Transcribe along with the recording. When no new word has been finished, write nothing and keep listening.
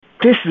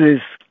This is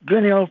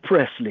Glenn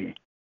Presley.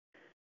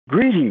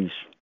 Greetings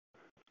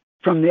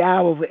from the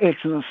Hour of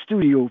Excellence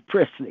Studio,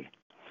 Presley,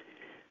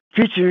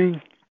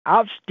 featuring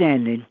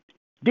outstanding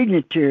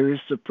dignitaries,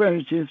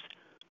 superlatives,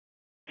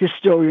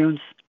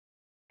 historians,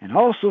 and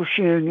also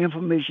sharing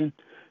information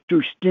to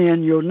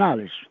extend your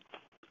knowledge.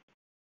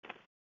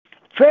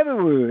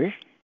 February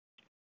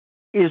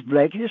is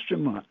Black History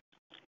Month.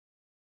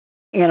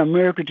 In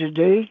America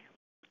today,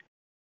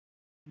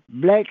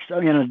 blacks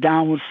are in a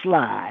downward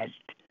slide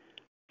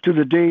to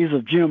the days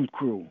of Jim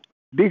Crow,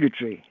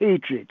 bigotry,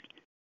 hatred,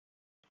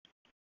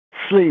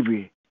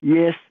 slavery.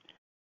 Yes,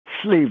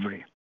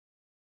 slavery.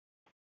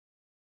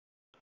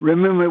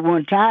 Remember, at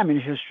one time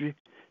in history,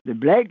 the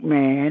black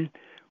man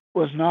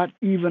was not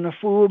even a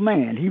full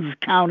man. He was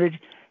counted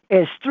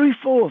as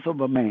 3/4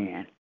 of a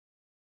man.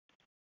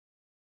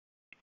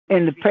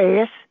 In the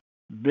past,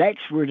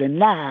 blacks were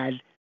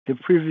denied the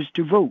privilege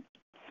to vote.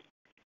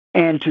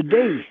 And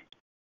today,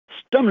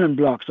 stumbling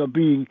blocks are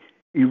being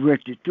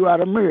erected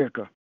throughout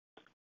America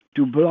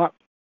to block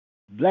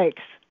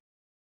blacks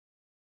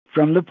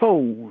from the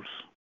polls.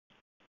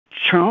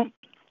 Trump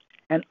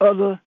and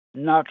other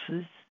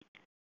Nazis,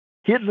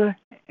 Hitler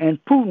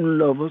and Putin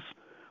lovers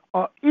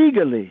are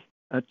eagerly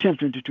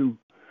attempting to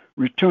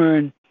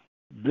return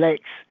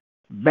blacks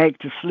back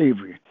to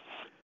slavery.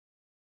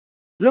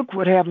 Look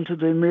what happened to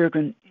the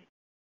American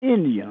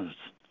Indians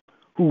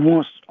who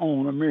once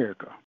owned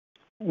America.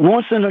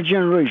 Once in a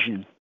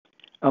generation,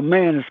 a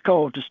man is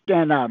called to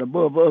stand out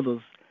above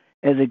others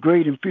as a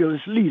great and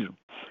fearless leader.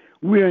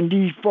 We are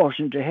indeed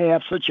fortunate to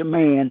have such a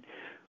man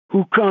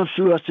who comes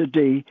to us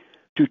today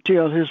to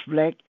tell his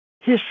black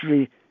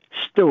history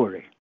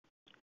story.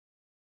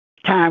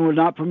 Time will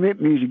not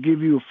permit me to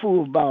give you a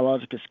full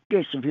biological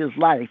sketch of his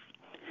life.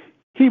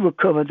 He will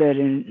cover that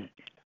in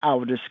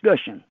our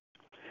discussion.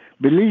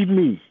 Believe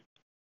me,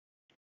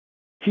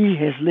 he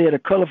has led a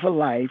colorful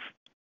life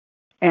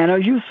and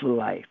a useful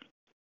life.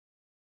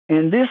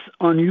 In this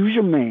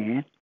unusual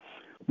man,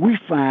 we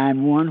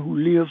find one who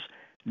lives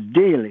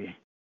daily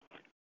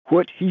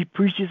what he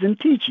preaches and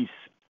teaches.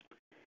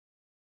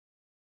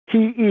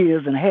 He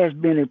is and has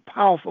been a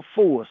powerful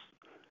force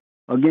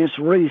against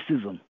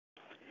racism.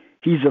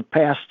 He's a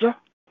pastor,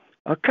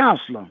 a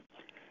counselor,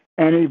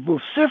 and a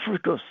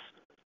vociferous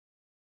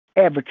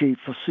advocate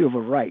for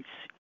civil rights.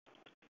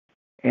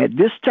 At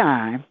this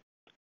time,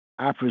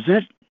 I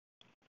present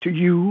to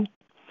you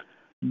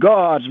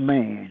God's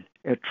man,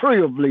 a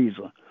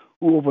trailblazer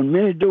who opened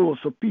many doors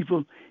for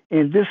people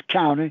in this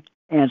county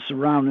and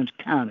surrounding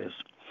counties.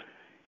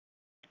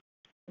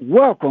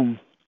 Welcome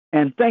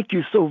and thank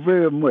you so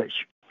very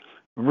much,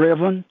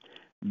 Reverend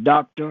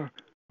Dr.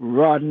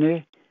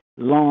 Rodney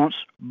Lawrence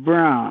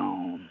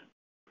Brown.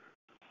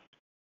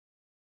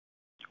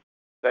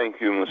 Thank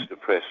you, Mr.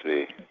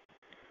 Presley,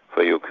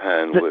 for your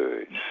kind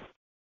words.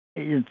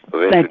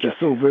 Thank you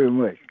so very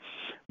much.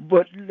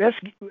 But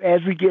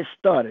as we get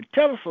started,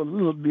 tell us a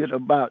little bit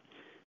about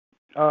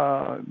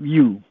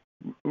you,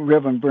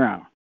 Reverend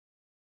Brown.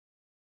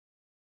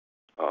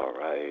 All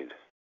right.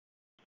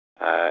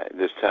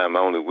 This time I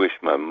only wish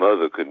my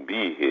mother could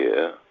be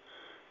here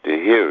to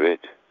hear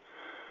it.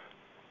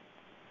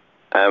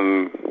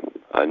 I'm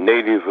a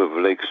native of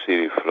Lake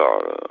City,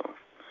 Florida.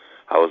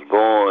 I was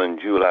born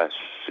July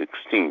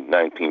 16,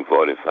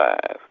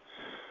 1945,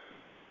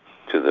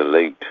 to the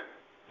late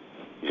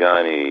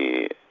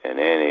Johnny and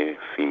Annie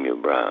Female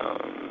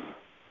Brown.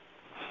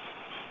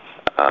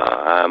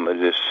 I'm a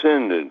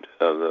descendant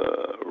of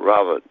the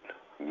Robert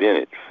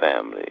Bennett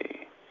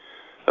family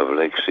of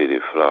Lake City,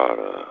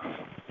 Florida,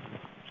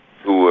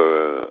 who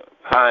were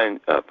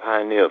a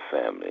pioneer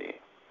family.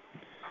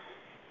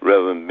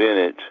 Reverend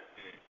Bennett,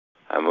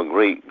 I'm a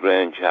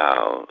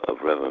great-grandchild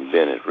of Reverend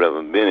Bennett.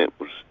 Reverend Bennett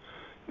was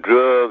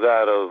drugged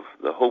out of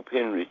the Hope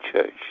Henry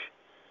Church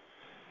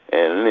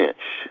and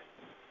lynched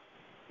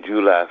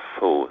July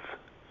 4th,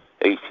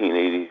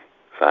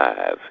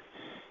 1885,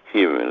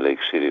 here in Lake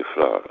City,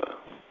 Florida.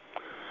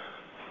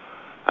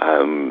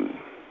 I'm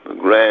a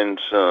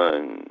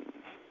grandson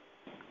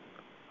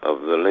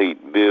of the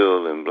late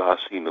Bill and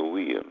Blasina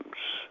Williams.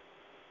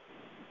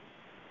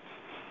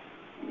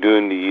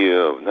 During the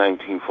year of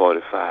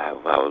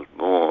 1945, when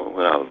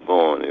I was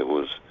born, it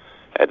was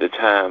at the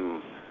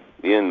time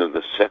the end of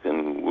the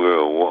Second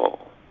World War.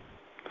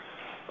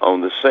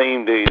 On the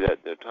same day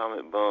that the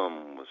atomic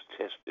bomb was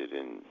tested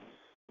in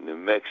New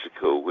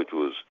Mexico, which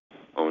was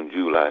on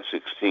July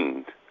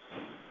 16th,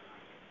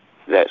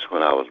 that's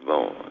when I was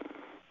born.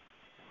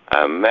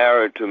 I'm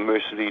married to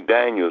Mercy Lee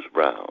Daniels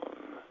Brown,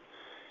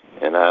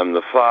 and I'm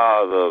the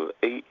father of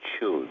 8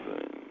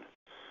 children,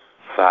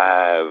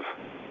 5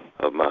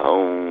 of my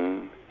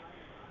own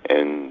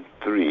and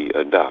 3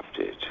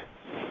 adopted.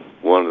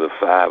 One of the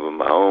 5 of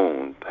my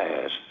own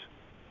passed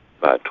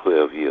about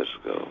 12 years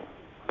ago,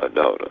 a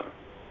daughter.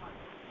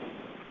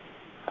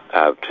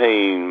 I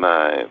obtained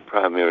my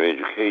primary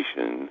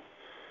education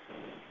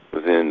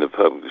within the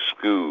public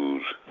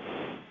schools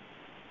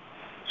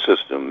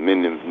system,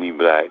 Minden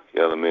Black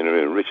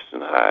Elementary and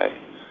Richardson High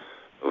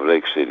of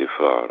Lake City,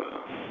 Florida.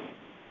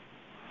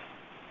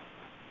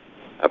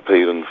 I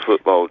played on the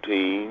football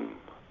team.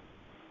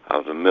 I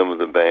was a member of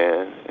the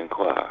band and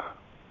choir.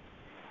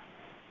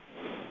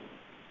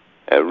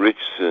 At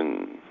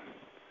Richardson,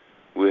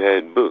 we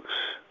had books.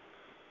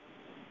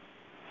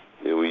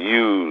 They were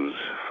used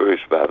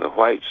first by the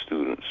white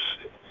students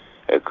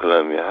at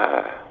Columbia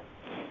High.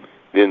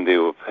 Then they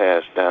were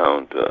passed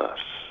down to us.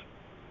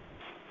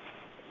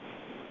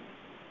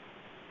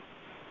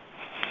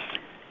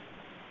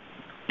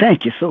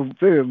 Thank you so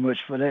very much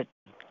for that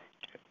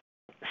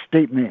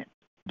statement,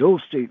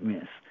 those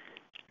statements,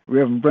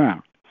 Reverend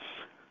Brown.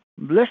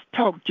 Let's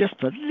talk just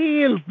a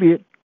little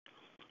bit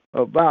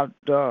about,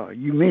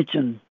 you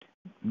mentioned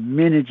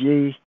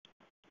Minijay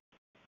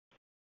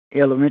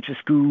Elementary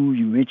School,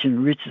 you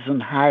mentioned Richardson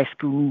High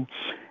School.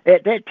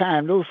 At that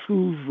time, those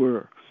schools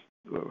were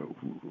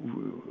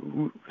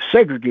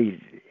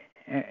segregated.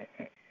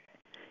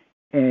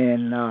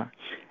 And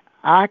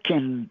I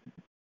can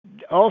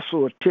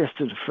also attest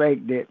to the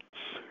fact that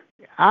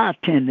I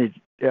attended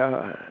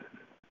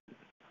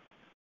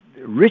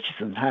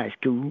Richardson High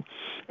School.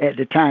 At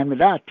the time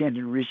that I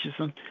attended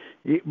Richardson,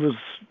 it was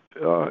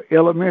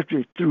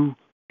elementary through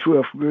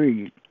 12th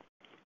grade.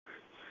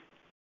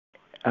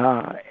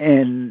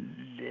 And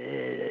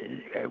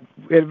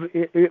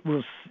it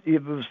was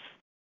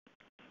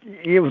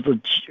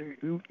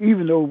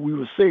even though we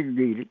were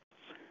segregated,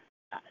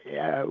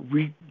 I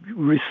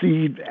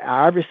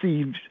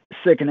received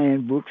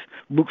secondhand books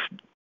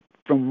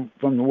from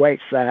the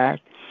white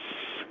side.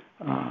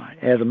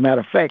 As a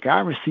matter of fact, I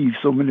received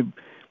so many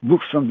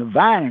books from the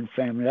Vining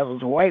family, that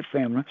was a white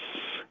family,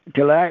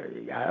 until I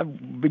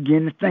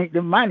began to think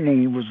that my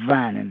name was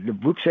Vining. The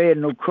books had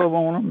no cover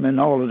on them and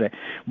all of that.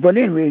 But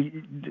anyway,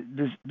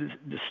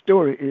 the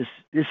story is,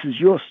 this is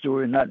your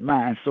story, not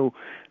mine. So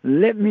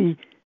let me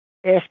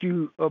ask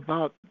you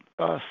about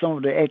some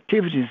of the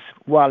activities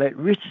while at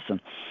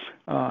Richardson.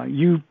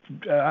 You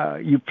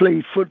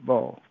played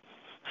football.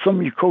 Some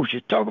of your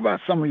coaches. Talk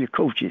about some of your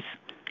coaches.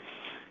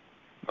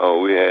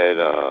 Oh, we had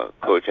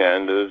Coach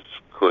Anders,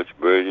 Coach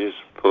Burgess,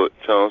 Coach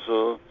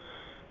Tonsel,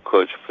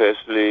 Coach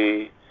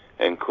Presley,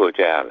 and Coach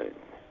Allen.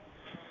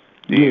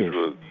 These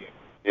were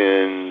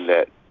in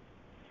that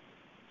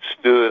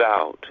stood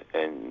out,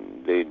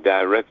 and they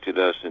directed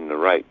us in the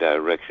right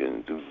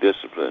direction through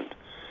discipline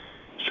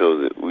so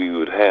that we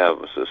would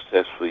have a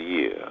successful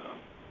year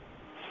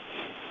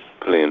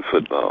playing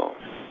football.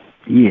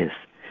 Yes.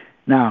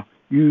 Now,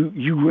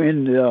 you were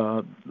in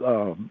the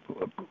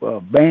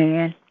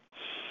band.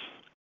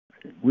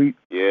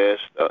 Yes,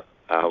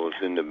 I was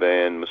in the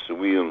band. Mr.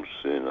 Williams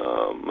and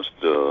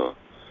Mr.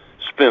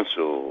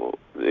 Spencer,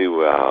 they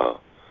were our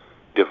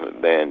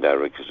different band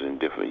directors in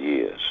different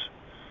years.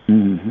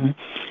 Mm-hmm.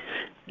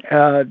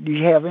 Do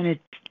you have any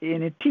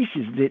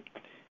teachers that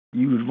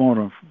you would want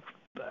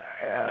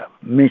to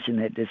mention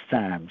at this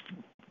time?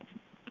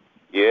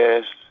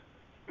 Yes.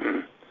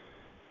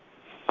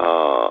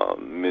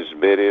 Miss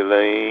Betty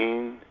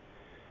Lane,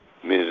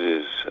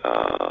 Mrs.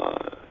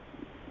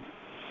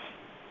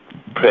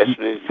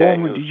 Presley.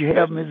 Former, did you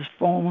have Mrs.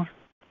 Former?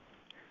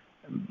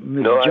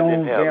 Ms. No, Jones, I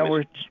didn't have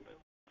Valworth,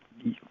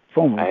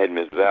 Former. I had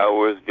Miss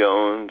Valworth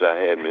Jones. I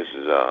had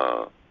Mrs.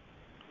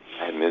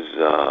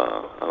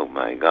 Oh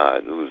my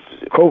God, who's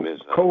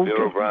Miss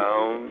Vera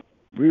Brown?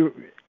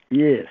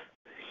 Yes.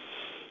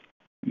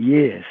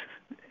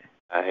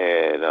 I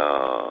had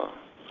I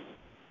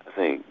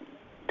think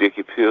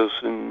Dickie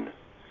Pearson.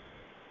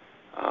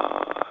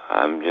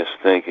 I'm just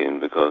thinking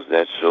because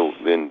that's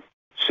been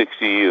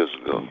 60 years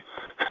ago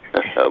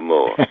or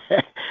more.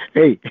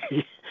 Hey,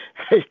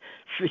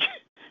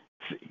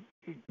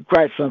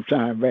 quite some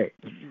time back.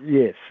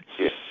 Yes.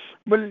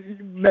 But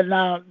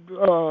now,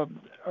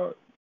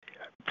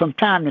 from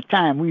time to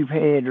time, we've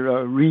had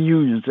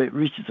reunions at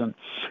Richardson.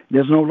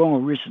 There's no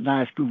longer Richardson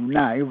High School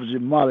now. It was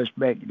demolished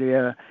back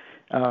there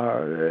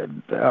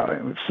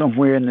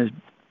somewhere in the,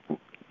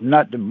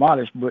 not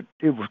demolished, but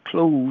it was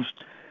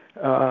closed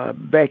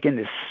back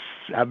in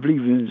I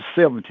believe in the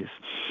 70s.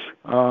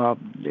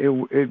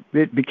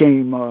 It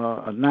became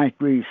a ninth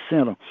grade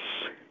center.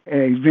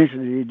 And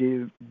eventually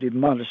they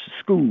demolished the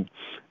school,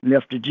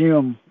 left the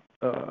gym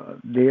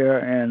there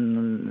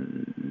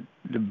and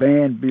the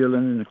band building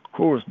and the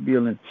chorus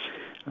building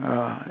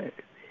and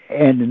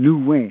the new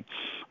wing.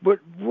 But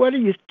what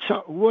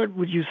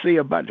would you say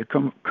about the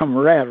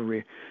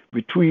camaraderie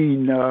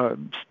between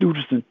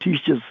students and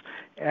teachers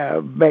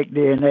back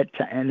there in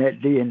that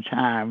day and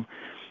time?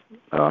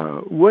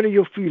 What are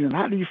your feelings?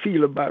 How do you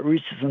feel about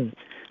Richardson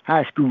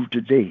High School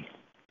today?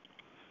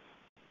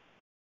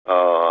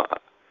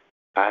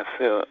 I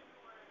felt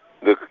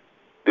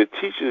the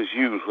teachers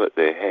used what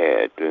they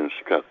had to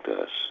instruct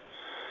us,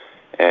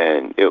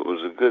 and it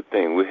was a good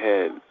thing.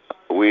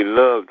 We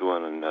loved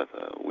one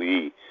another.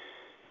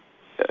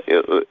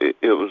 It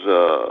was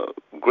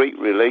a great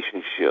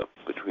relationship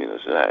between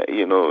us.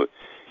 And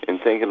in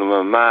thinking of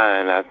my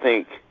mind, I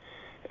think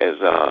as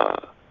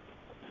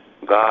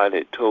God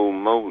had told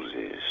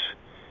Moses,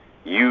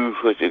 use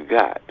what you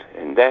got,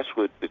 and that's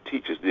what the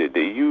teachers did.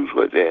 They used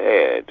what they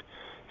had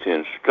to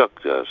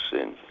instruct us,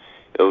 and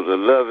it was a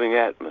loving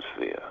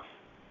atmosphere.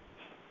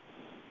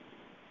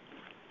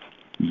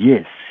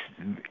 Yes,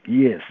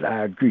 yes,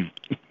 I agree.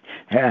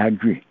 I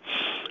agree.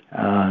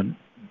 Uh,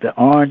 the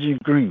orange and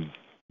green,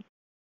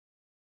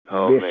 the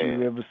Oh best man.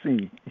 you've ever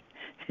seen.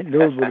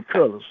 Those were the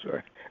colors,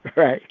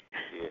 right?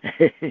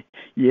 Yeah.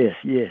 Yes,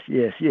 yes,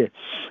 yes, yes.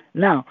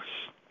 Now,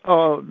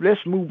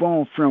 let's move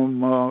on from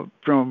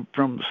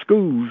the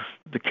schools,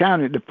 the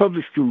county, the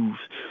public schools.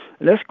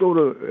 Let's go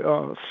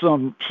to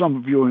some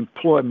of your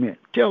employment.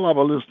 Tell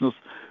our listeners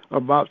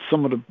about uh,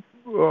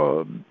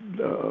 uh,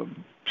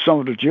 some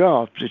of the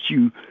jobs that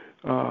you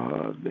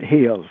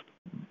held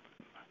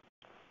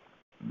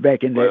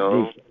back in that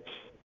Well, day.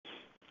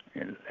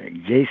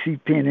 Like J.C.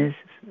 Penney's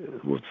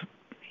was.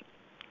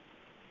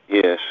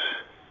 yes,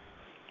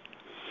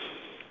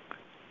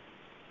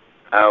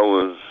 I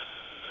was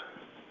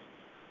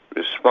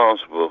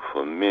responsible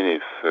for many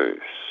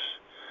firsts.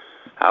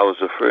 I was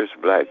the first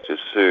black to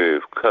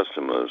serve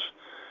customers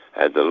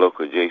at the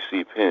local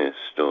J.C. Penney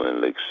store in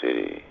Lake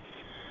City.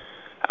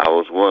 I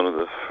was one of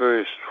the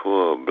first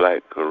 4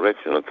 black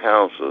correctional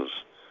counselors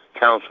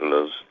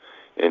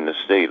in the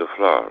state of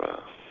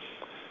Florida,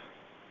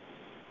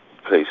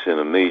 placed in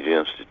a major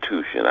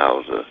institution. I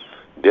was a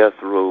death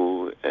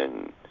row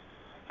and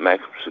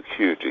maximum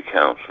security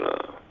counselor.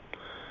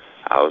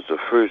 I was the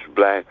first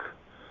black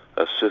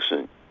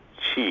assistant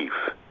chief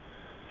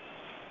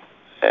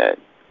at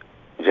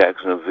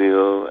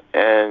Jacksonville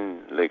and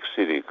Lake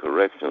City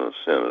Correctional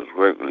Centers,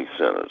 Workley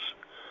Centers.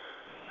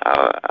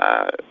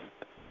 I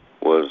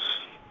was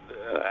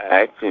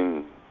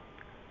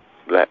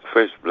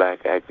first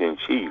black acting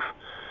chief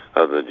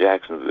of the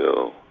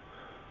Jacksonville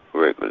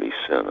Workley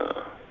Center.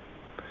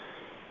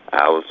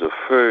 I was the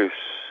first,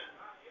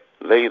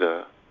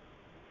 later,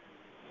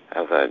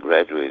 after I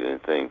graduated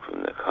and things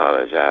from the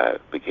college, I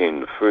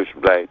became the first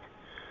black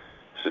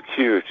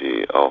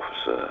security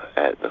officer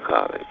at the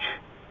college.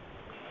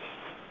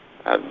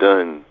 I've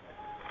done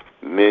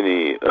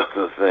many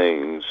other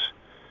things.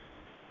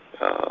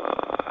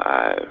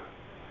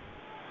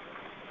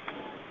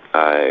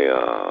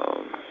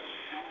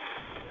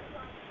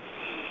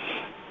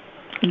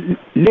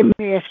 Let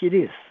me ask you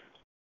this,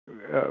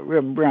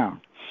 Reverend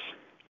Brown.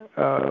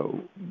 I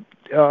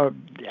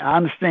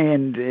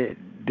understand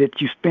that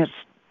you spent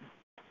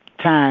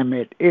time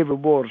at Everett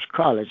Waters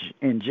College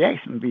in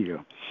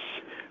Jacksonville.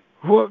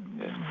 What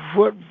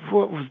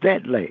was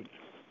that like?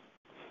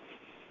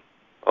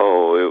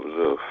 Oh, it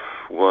was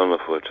a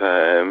wonderful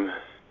time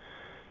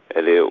at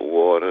Everett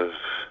Waters.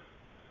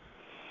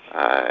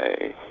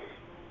 I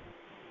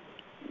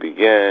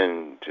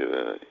began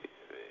to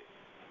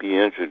be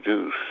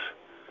introduced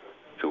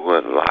to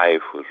what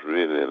life was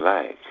really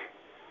like.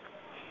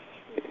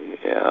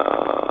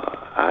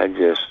 I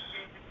just,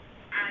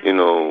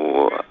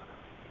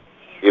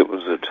 it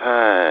was a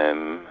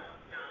time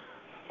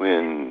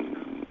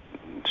when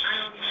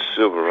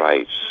civil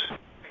rights,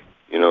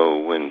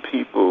 when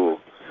people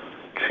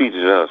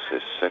treated us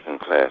as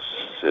second-class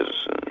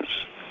citizens,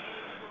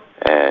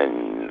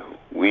 and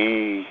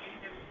we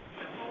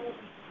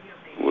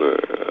were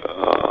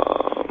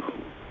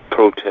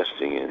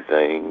protesting and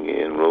things.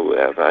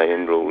 After I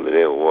enrolled at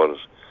Everett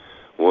Waters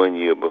 1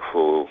 year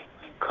before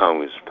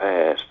Congress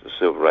passed the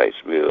Civil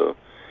Rights Bill,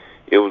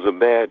 it was a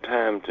bad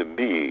time to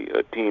be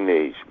a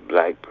teenage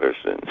black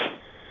person.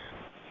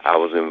 I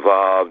was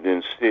involved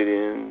in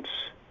sit-ins,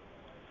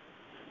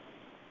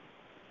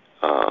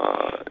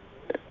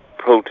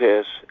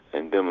 protests,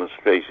 and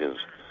demonstrations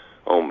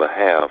on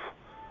behalf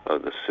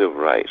of the civil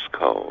rights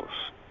cause.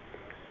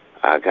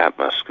 I got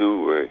my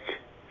schoolwork,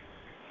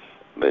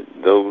 but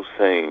those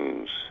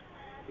things,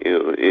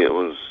 it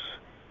was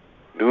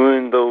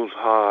during those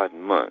hard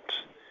months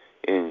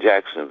in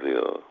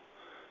Jacksonville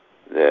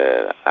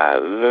that I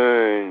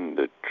learned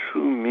the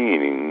true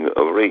meaning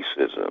of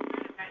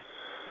racism.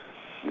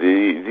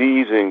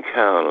 These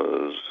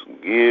encounters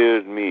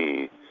geared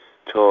me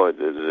toward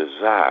the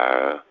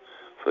desire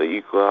for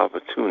equal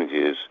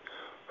opportunities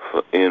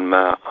in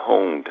my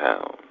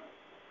hometown.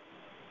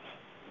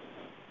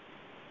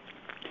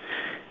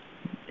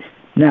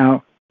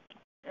 Now,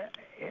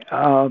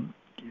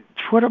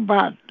 what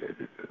about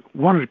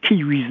one of the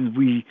key reasons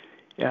we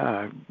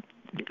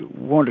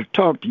want to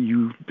talk to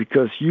you,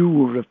 because you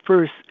were the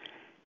first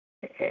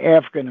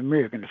African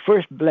American, the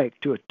first black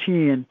to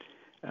attend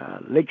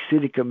Lake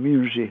City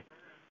Community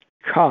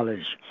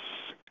College,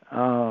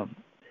 a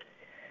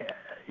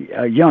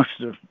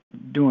youngster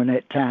during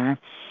that time.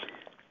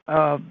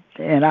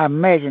 And I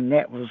imagine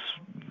that was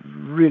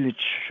really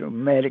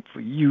traumatic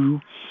for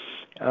you.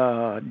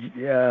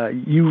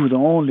 You were the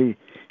only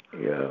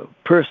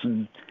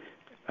person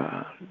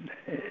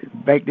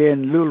back there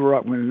in Little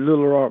Rock, when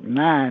Little Rock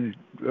 9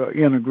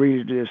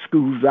 integrated their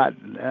schools out.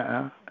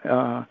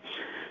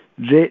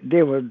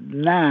 There were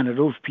 9 of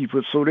those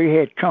people, so they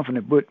had company.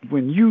 But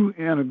when you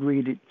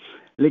integrated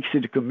Lake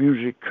City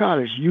Community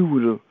College, you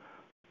were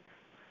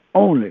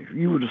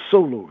the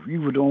solo,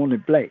 you were the only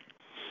black.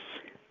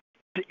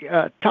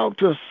 Talk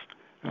to us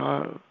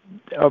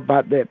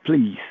about that,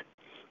 please.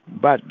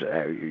 But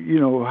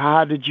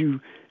how did you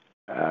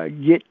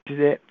get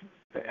to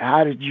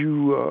How did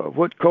you?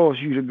 What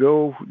caused you to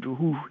go?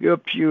 Who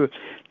helped you?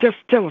 Just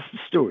tell us the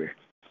story.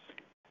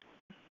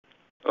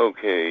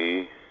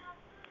 Okay.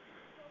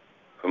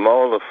 From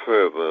all the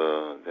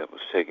fervor that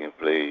was taking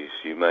place,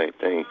 you might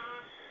think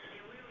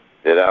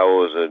that I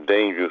was a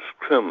dangerous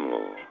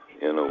criminal.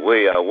 In a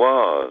way, I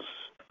was.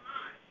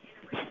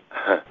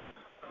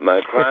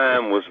 My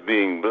crime was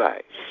being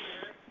black.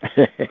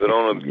 But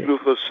on a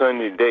beautiful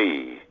sunny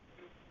day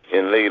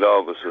in late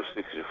August of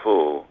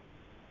 '64,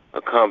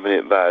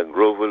 accompanied by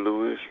Grover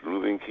Lewis,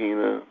 Reuben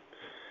Keener,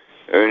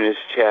 Ernest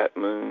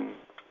Chapman,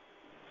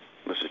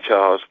 Mr.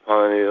 Charles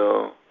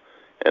Parnell,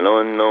 and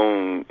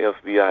unknown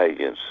FBI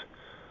agents,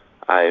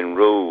 I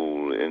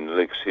enrolled in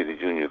Lake City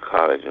Junior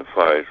College and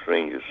Forest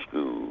Ranger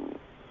School.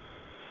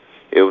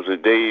 It was a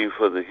day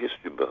for the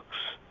history books.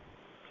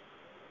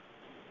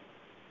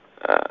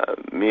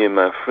 Me and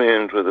my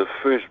friends were the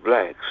first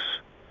blacks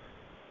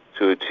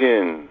to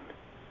attend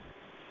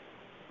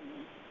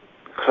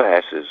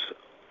classes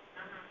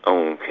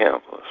on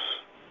campus.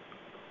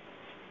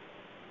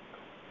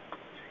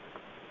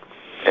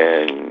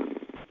 And,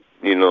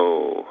 you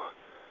know,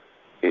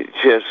 it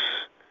just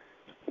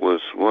was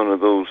one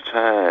of those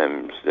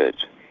times that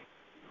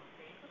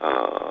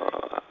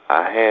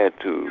I had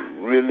to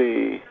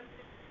really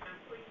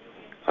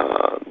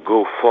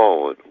go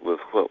forward with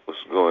what was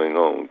going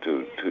on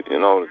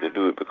in order to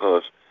do it,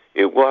 because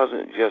it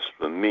wasn't just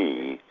for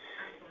me,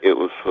 it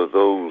was for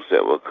those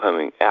that were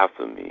coming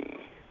after me.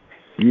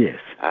 Yes.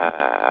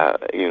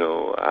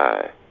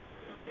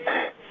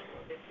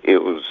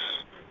 It was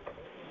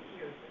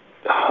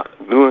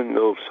during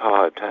those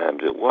hard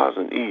times, it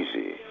wasn't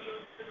easy,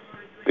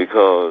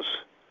 because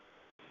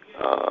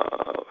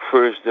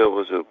first there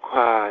was a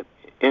required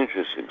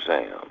entrance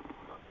exam.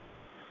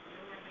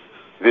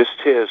 This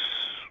test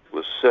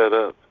was set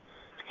up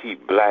to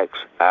keep blacks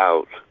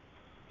out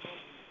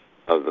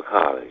of the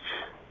college.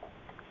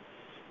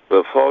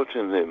 But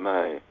fortunately,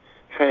 my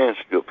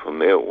transcript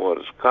from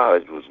Edward's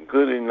College was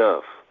good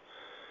enough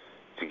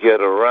to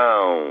get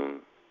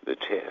around the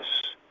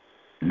test.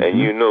 Mm-hmm. And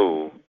you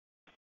know,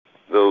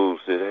 those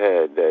that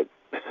had that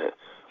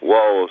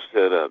wall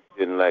set up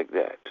didn't like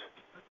that.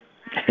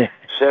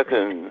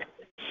 Second,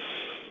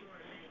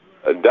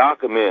 a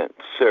document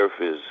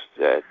surfaced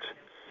that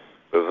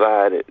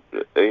provided,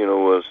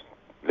 was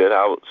that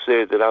I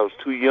said that I was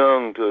too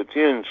young to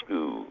attend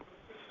school.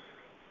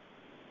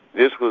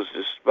 This was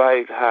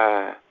despite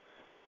my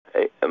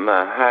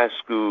high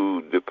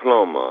school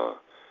diploma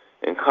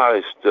in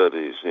college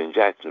studies in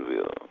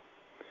Jacksonville.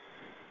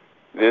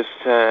 This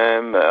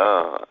time,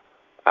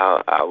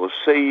 I was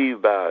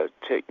saved by a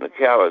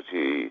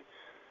technicality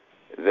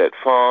that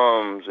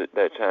forms at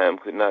that time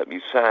could not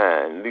be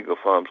signed, legal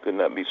forms could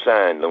not be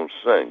signed on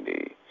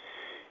Sunday.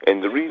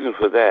 And the reason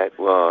for that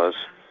was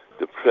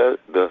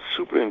the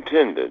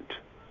superintendent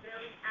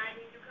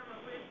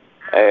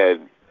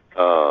had,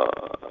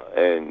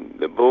 and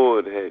the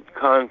board had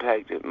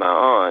contacted my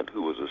aunt,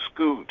 who was a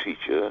school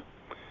teacher,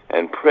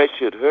 and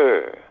pressured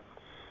her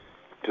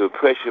to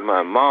pressure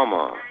my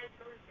mama,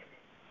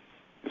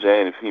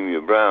 Annie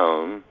Femia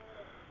Brown,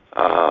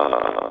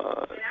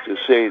 to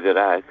say that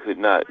I could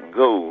not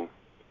go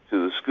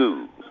to the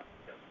school.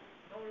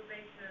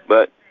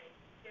 But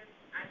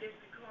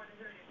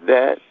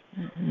that,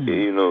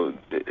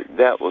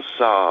 that was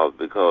solved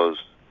because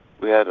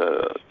we had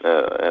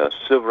a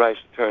civil rights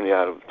attorney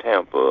out of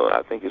Tampa.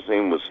 I think his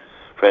name was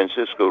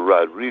Francisco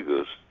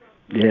Rodriguez.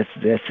 Yes,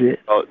 that's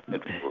it.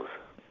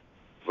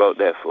 Brought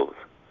that forth.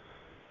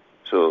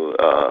 So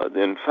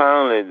then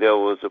finally there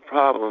was a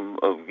problem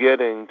of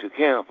getting to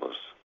campus.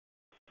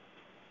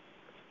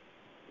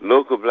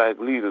 Local black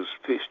leaders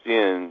pitched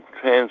in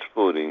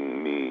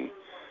transporting me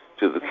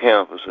to the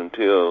campus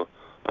until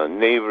a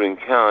neighboring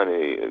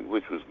county,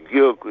 which was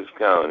Gilchrist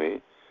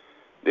County,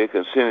 they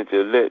consented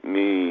to let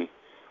me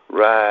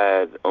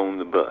ride on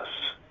the bus.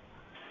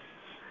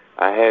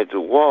 I had to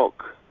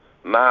walk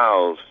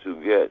miles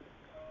to get,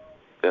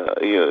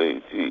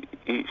 to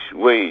each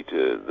way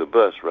to the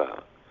bus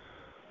route,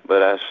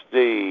 but I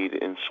stayed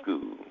in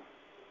school.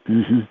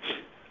 Mm-hmm.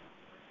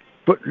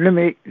 But let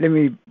me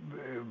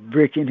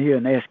break in here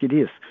and ask you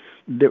this: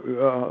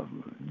 the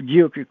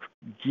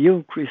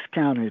Gilchrist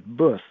County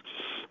bus,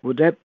 was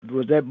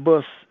that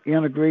bus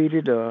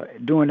integrated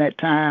during that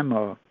time?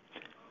 Or?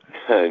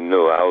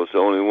 No, I was the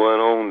only one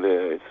on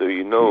there, so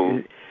you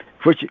know.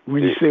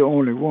 When you say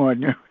only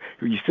one,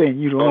 you're saying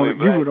you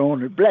were the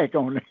only black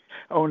on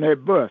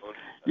that bus.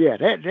 Yeah,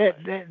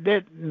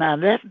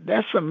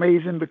 that's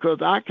amazing,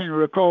 because I can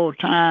recall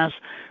times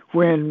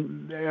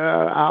when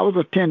I was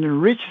attending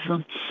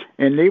Richardson,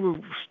 and they were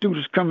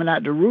students coming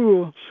out to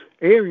rural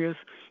areas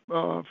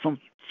from,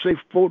 say,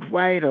 Fort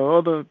White or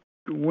other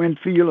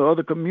Winfield or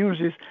other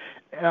communities.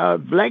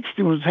 Black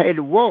students had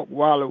to walk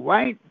while the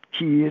white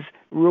kids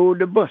rode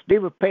the bus. They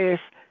would pass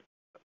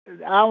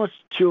our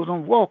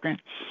children walking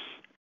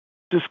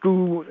to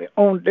school.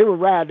 They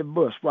would ride the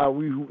bus while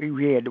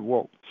we had to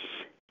walk.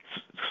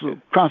 So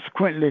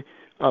consequently,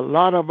 a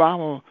lot of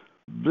our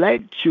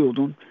black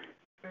children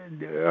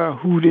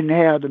who didn't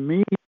have the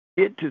means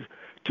to get to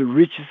to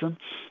Richardson,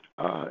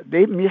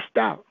 they missed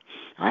out.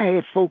 I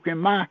had folk in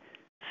my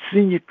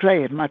senior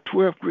class, my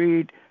 12th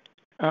grade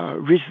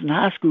Richardson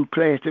High School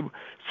class,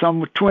 some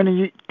were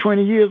 20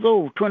 years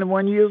old,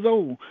 21 years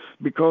old,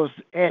 because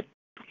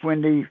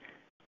when they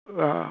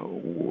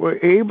were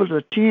able to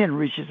attend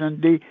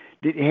Richardson, they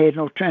had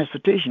no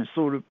transportation,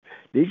 so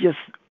they just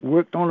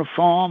worked on a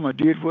farm or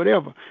did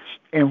whatever.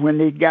 And when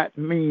they got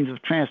means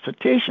of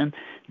transportation,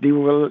 they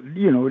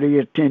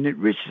attended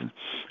Richardson.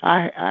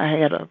 I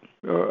had a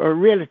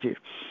relative,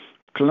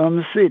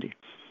 Columbus City,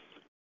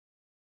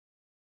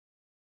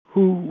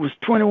 who was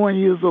 21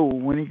 years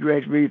old when he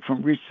graduated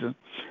from Richardson,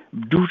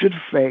 due to the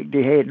fact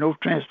they had no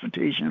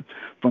transportation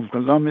from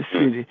Columbus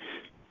City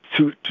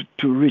to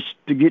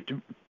get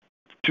to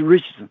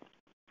Richardson.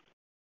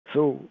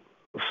 So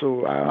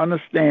I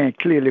understand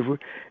clearly.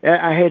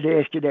 I had to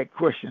ask you that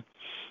question.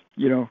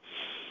 I'm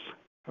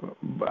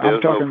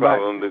talking no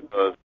problem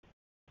about.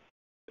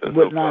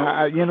 But now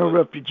I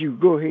interrupted you.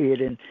 Go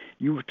ahead, and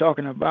you were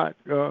talking about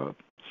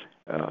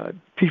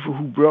people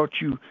who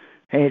brought you.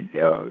 Had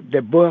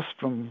the bus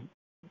from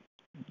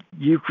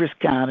Eucharist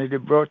County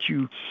that brought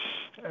you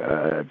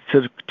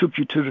took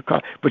you to the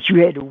car, but you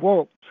had to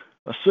walk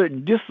a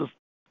certain distance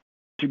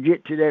to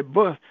get to that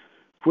bus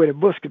where the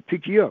bus could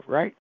pick you up,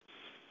 right?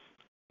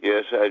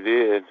 Yes, I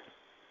did.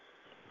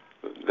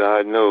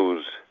 God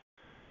knows.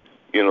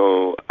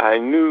 I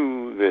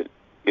knew that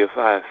if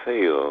I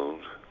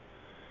failed,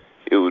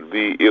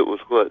 it was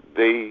what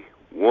they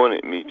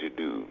wanted me to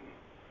do,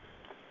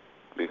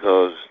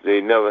 because they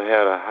never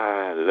had a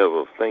high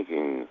level of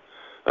thinking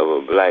of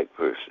a black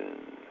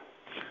person.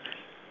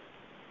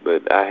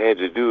 But I had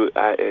to do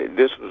it.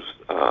 This was,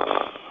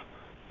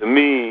 to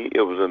me,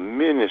 it was a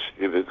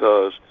ministry,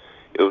 because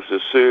it was to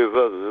serve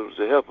others. It was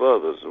to help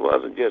others. It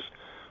wasn't just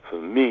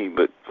for me,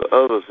 but for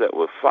others that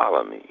would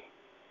follow me.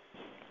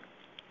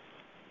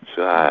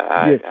 So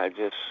I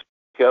just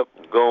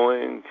kept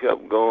going,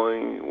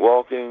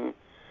 walking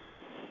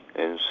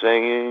and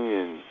singing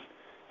and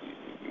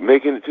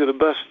making it to the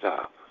bus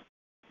stop.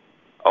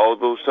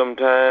 Although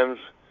sometimes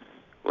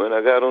when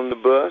I got on the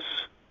bus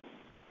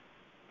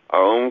or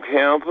on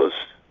campus,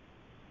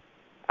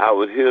 I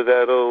would hear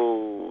that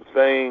old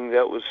thing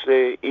that would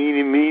say,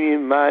 "Eeny, meeny,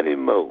 miny,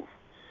 mo.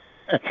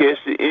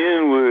 Catch the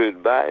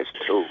N-word by its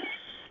toes.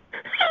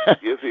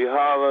 If he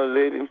holler,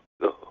 let him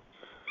go."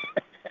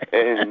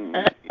 And,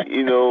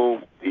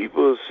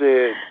 people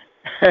said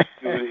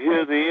you would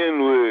hear the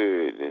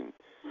N-word and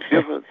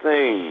different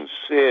things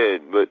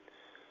said, but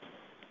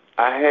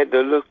I had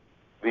to look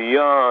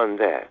beyond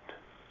that,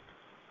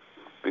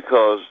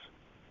 because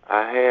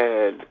I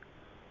had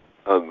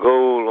a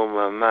goal on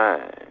my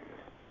mind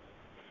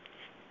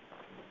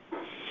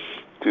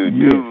to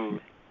do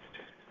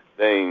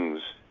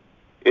things.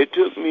 It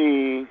took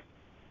me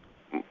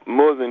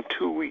more than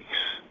 2 weeks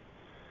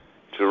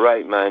to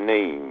write my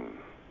name.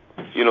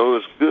 It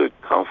was good,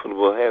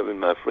 comfortable having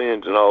my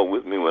friends and all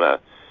with me when I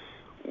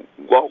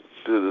went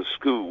to the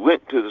school,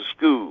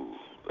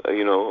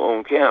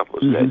 on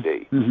campus that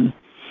day. Mm-hmm.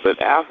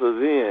 But after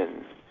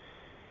then,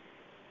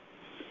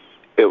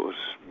 it was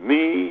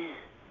me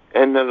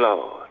and the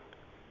Lord.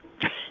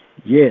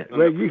 Yes.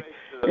 Well,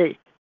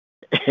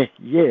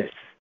 yes.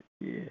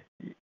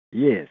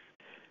 Yes.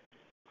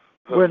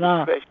 Well,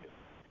 now,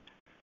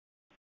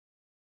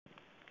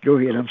 go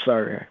ahead. I'm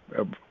sorry.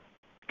 I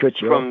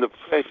cut you off.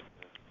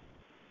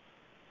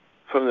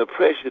 From the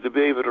pressure to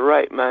be able to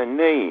write my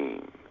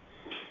name,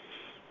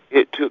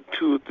 it took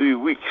 2 or 3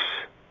 weeks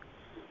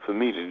for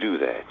me to do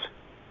that,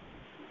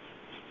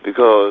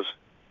 because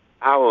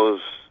I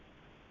was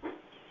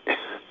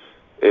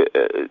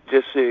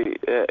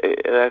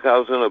like I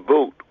was in a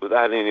boat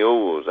without any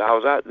oars. I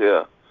was out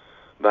there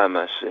by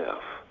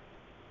myself.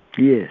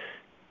 Yes.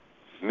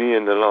 Me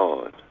and the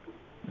Lord.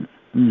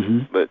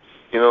 Mm-hmm. But,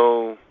 in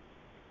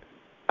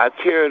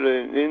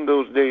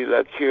those days,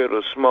 I carried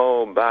a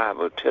small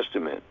Bible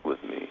Testament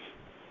with me.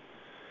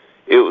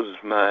 It was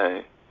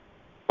my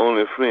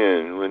only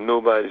friend when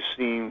nobody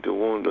seemed to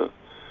want to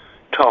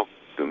talk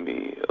to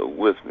me or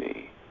with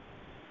me.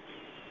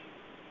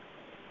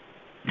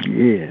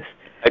 Yes.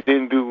 I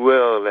didn't do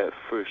well that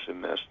first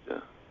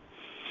semester.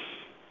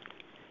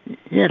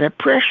 Yeah, the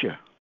pressure.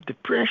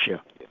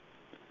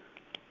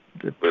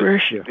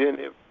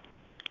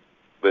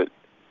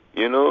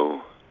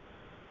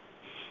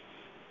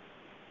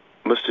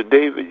 Mr.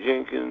 David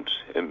Jenkins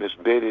and Miss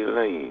Betty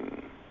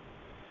Lane,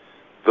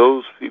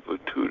 those people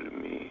tutored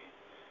me.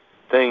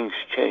 Things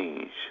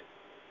changed.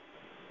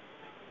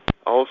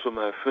 Also,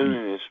 my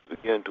friendliness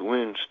began to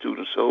win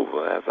students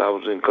over after I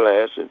was in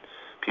class and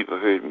people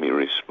heard me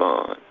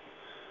respond.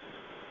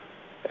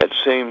 At the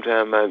same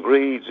time, my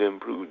grades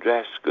improved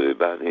drastically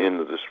by the end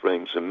of the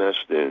spring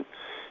semester in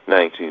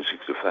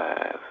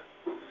 1965.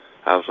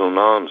 I was on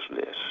the honors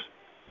list.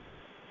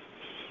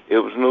 It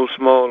was no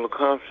small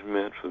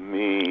accomplishment for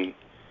me,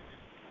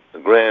 the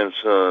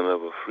grandson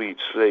of a freed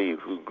slave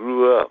who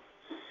grew up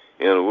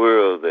in a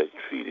world that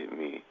treated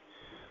me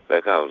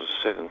like I was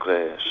a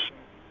second-class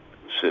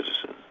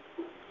citizen.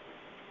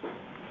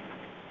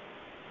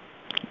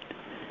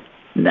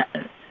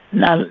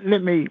 Now,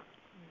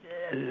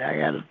 I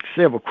got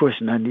several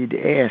questions I need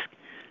to ask.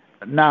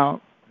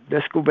 Now,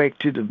 let's go back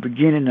to the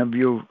beginning of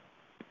your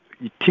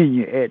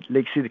tenure at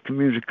Lake City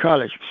Community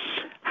College.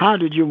 How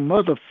did your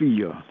mother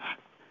feel?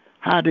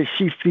 How did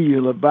she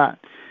feel about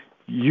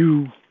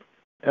you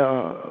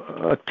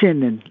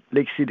attending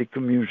Lake City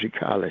Community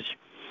College?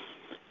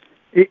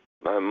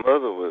 My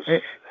mother was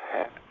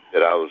happy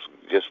that I was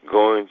just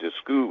going to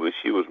school, but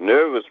she was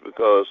nervous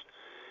because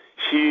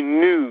she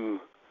knew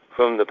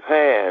from the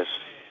past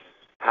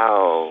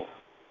how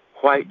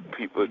white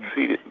people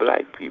treated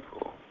black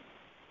people.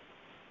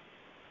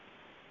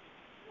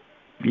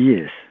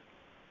 Yes.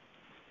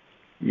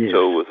 Yes.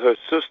 So with her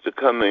sister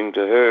coming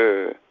to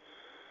her,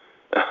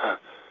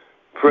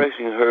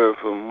 pressing her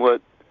from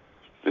what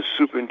the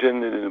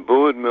superintendent and the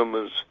board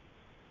members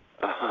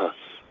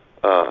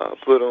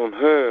put on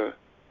her,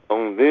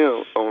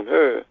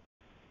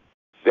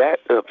 that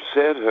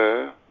upset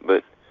her.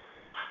 But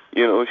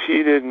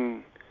she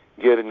didn't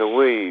get in the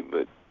way.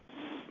 But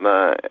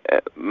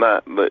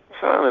but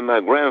finally,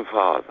 my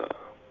grandfather,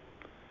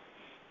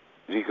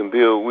 Deacon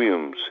Bill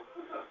Williams,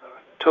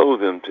 told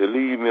them to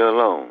leave me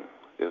alone.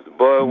 If the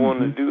boy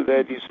wanted to do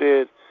that, he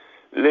said,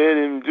 let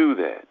him do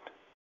that.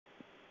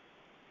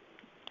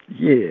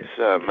 Yes.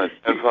 My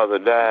grandfather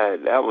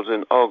died. That was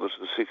in August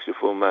of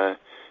 '64. My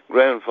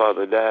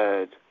grandfather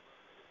died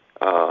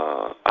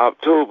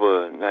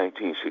October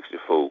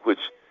 1964, which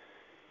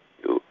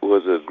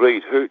was a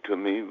great hurt to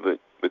me, but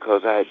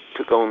because I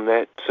took on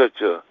that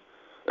such a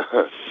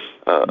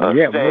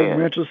stand.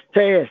 Monumental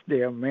task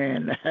there,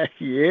 man.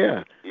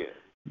 Yeah.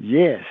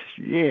 Yes.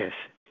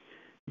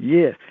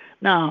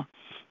 Now,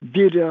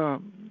 did I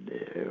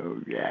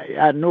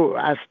know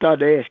I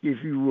started to ask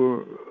if you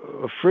were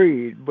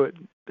afraid, but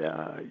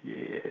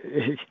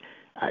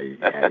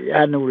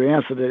I know the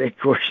answer to that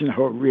question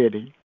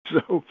already.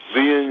 So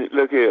being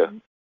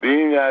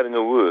out in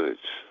the woods,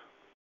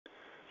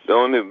 the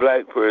only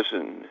black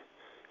person,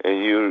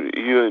 and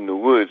you're in the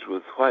woods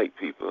with white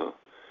people.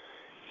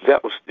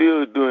 That was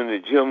still during the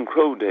Jim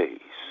Crow days.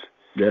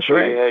 That's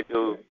right. You had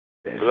your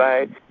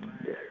black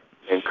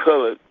and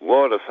colored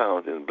water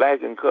fountains,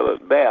 black and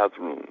colored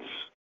bathrooms.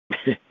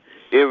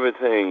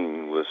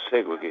 Everything was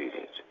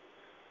segregated.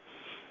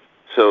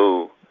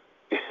 So,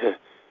 the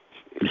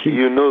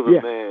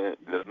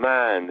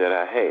mind that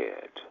I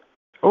had.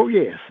 Oh,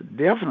 yes,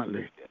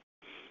 definitely.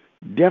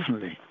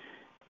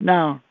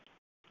 Now,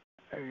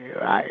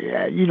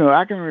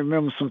 I can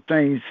remember some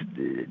things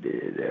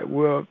that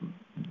were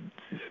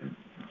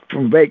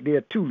from back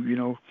there,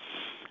 too,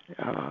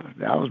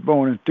 I was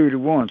born in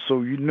 1931,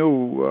 so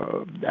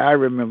I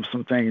remember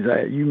some things.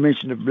 You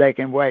mentioned the black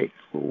and white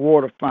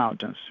water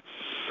fountains.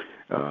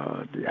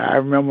 I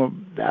remember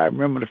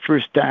the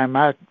first time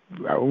I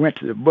went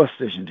to the bus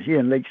station here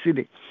in Lake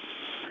City,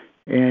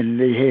 and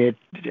they had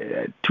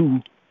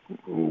two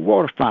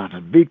water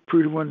fountains, big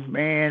pretty ones,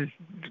 man,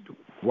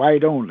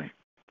 white only.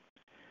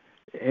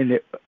 And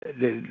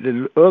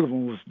the other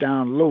one was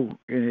down low,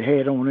 and it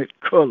had on it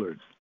colored.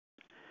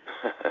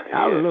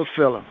 I was a little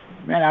fella.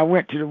 Man, I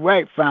went to the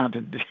white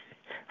fountain.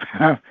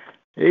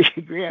 They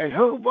said,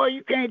 oh, boy,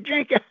 you can't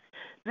drink it.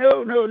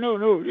 No.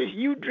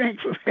 You drink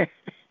from me.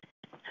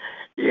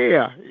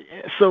 Yeah.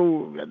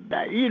 So,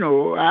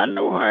 I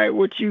know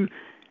what you...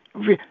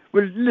 Well,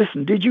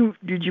 listen, did you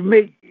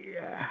make...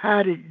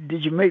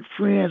 did you make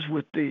friends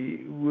with the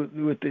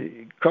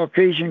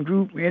Caucasian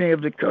group? Any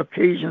of the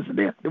Caucasians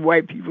there? The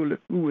white people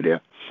who were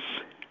there?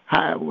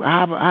 How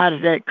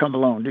did that come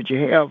along? Did you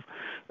have...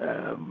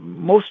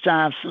 most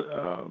times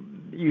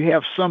you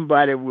have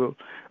somebody will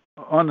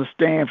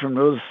understand from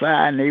the other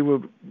side, and they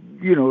will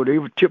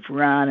tip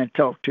around and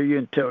talk to you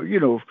and tell,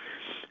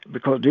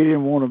 because they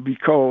didn't want to be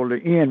called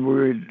the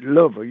N-word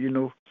lover,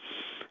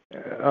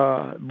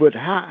 but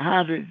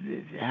how did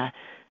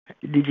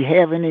you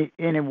have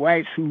any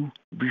whites who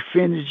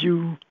befriended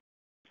you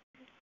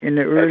in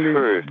the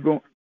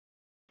early...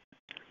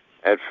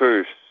 At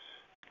first,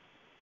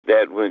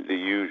 that went the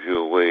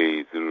usual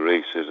way through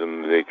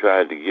racism. They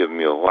tried to give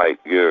me a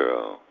white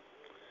girl.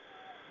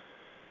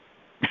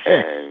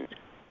 And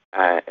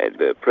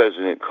the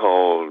president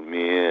called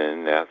me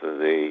in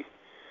after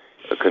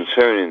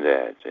concerning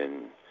that.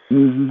 And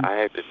I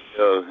had to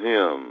tell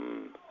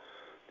him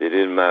that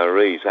in my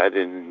race, I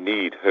didn't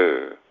need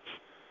her.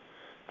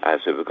 I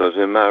said, because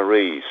in my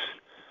race,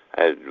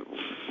 I had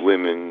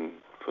women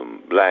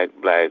from black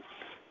to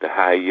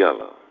high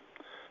yellow.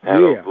 I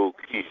had a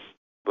bouquet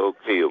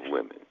of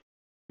women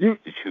to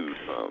choose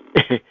from.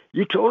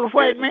 You told a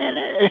white man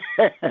that?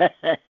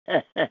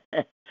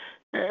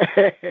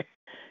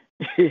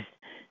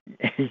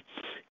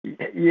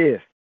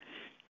 Yes.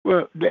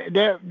 Well,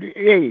 that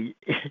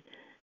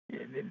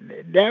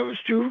was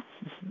true.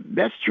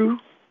 That's true.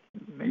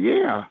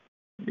 Yeah.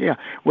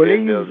 Well, they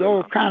use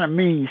all kind of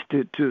means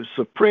to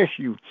suppress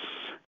you.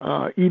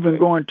 Even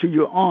going to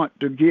your aunt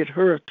to get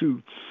her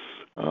to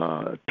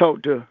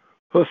talk to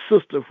her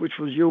sister, which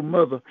was your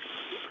mother.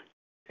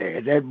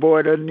 That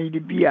boy doesn't need to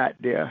be out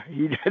there.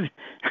 He doesn't.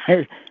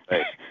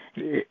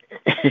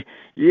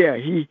 Yeah,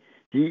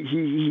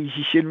 He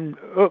shouldn't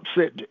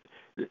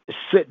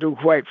set the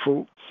white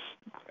folk.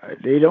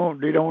 They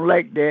don't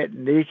like that,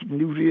 and they can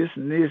do this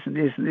and this and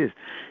this and this.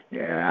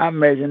 Yeah, I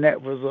imagine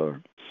that was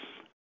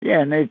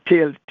and they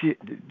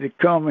they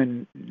come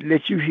and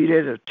let you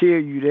hear that or tell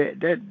you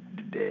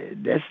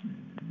that's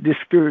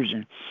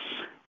discouraging.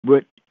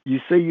 But you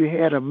say you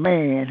had a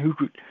man who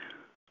could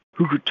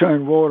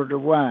turn water to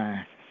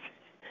wine.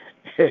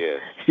 Yes.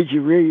 He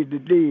could raise the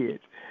dead.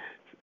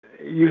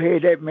 You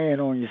had that man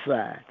on your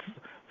side.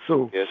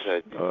 So yes,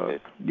 I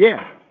did.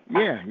 Yeah.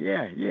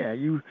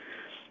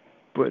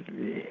 But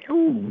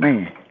oh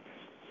man,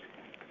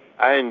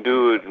 I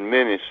endured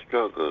many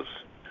struggles,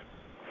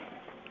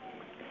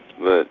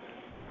 but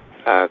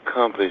I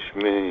accomplished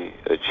many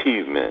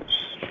achievements.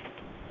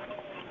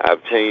 I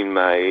obtained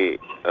my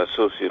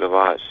Associate of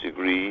Arts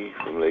degree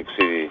from Lake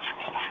City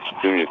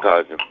Junior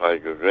College and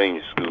Project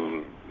Range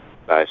School.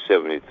 By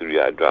 73,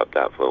 I dropped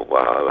out for a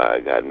while.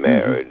 I got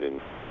married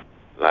and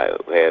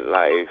had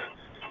life,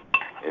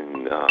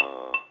 and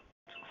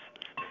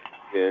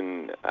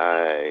then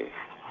I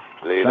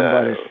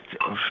later.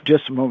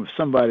 Just a moment.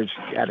 Somebody's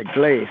got a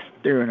glass,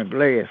 stirring a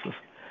glass.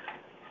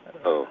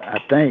 Oh. I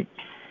think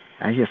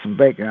I hear some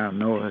background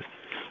noise.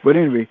 But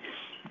anyway,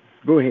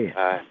 go ahead.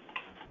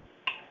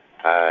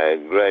 I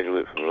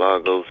graduated from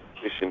Lagos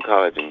Christian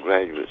College and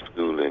Graduate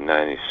School in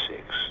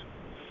 '96.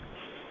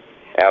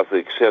 After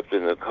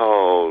accepting the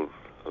call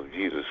of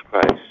Jesus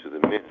Christ to the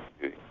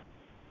ministry,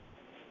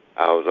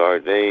 I was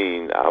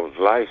ordained. I was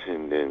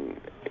licensed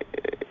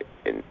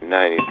in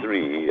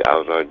 '93. I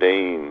was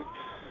ordained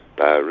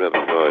by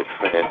Reverend George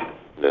Francis,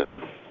 the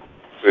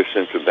First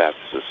Central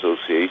Baptist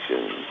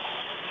Association,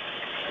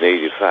 in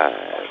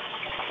 '85.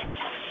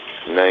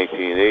 In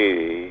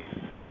 1980,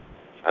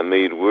 I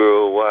made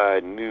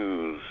worldwide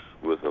news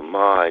with a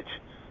march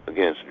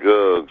against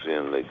drugs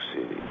in Lake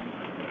City.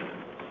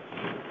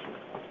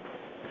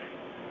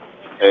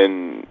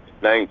 In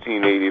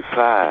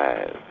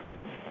 1985,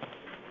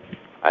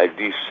 I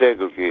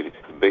desegregated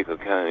the Baker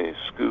County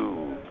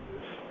School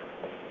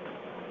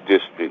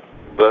District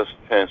bus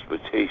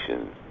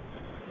transportation.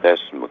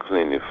 That's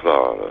McClenny,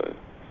 Florida.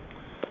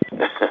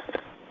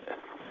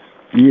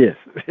 Yes.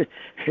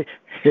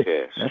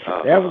 Yes.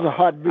 That was a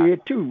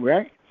hotbed too,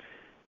 right?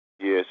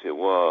 Yes, it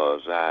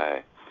was.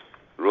 I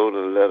wrote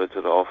a letter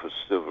to the Office of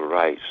Civil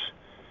Rights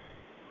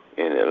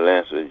in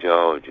Atlanta,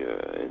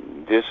 Georgia,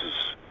 and this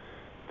is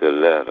the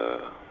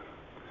letter.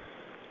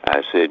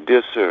 I said,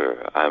 "Dear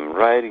sir, I'm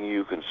writing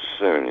you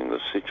concerning a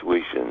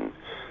situation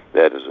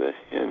that is a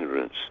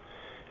hindrance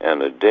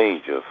and a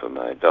danger for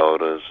my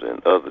daughters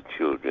and other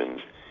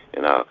children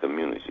in our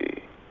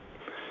community.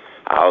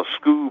 Our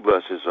school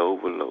buses are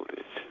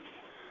overloaded.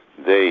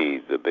 They,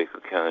 the Baker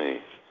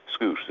County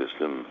school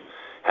system,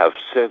 have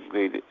a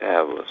segregated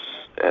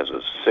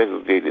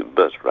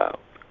bus route.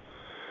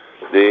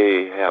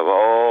 They have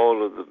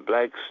all of the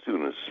black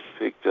students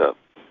picked up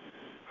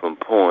from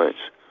points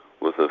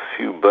with as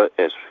few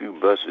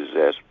buses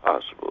as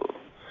possible.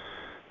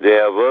 They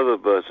have other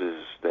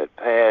buses that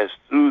pass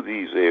through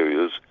these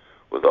areas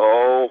with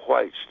all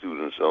white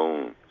students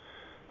on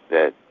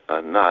that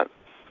are not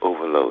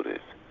overloaded.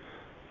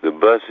 The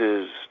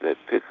buses that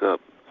pick up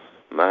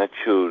my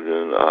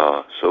children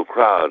are so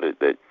crowded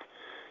that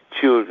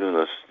children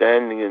are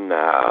standing in the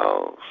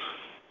aisles.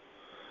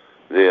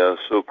 They are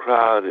so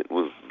crowded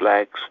with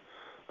blacks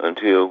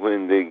until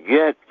when they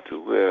get to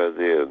where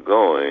they're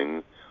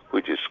going,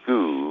 which is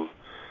school,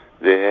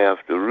 they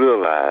have to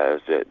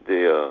realize that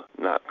they are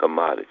not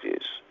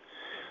commodities,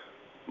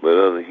 but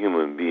other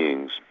human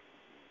beings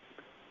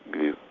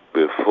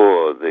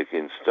before they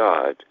can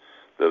start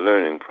the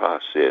learning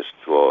process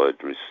toward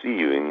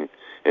receiving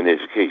an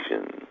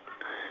education.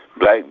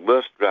 Black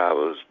bus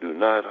drivers do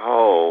not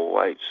haul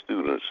white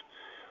students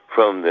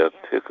from their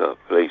pickup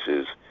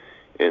places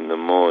in the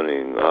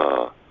morning,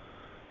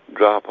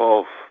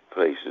 drop-off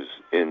places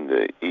in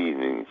the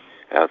evening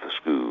after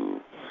school.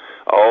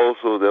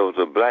 Also, there was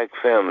a black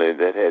family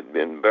that had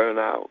been burnt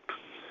out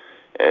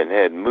and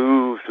had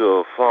moved to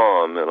a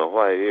farm in a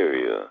white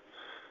area.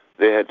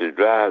 They had to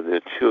drive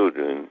their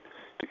children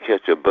to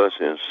catch a bus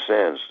in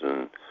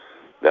Sanson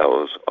that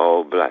was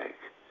all black.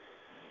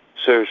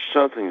 Sir,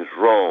 something is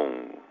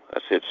wrong. I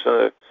said,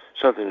 sir,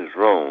 something is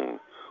wrong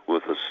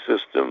with a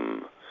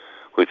system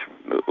which,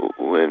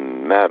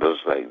 when matters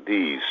like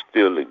these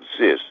still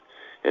exist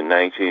in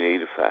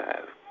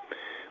 1985.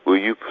 Will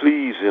you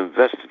please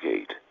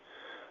investigate?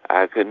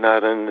 I could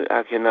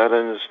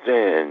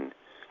understand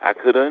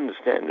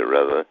it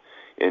rather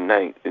in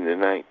the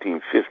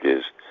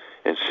 1950s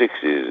and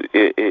 60s.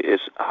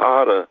 It's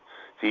harder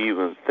to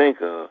even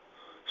think of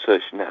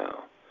such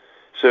now.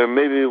 So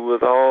maybe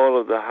with all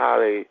of the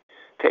highly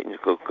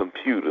technical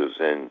computers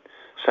and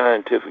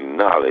scientific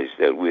knowledge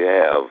that we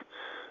have,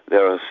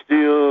 there are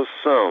still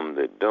some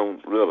that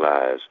don't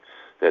realize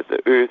that the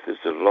earth is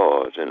the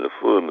Lord's and the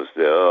fullness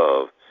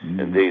thereof,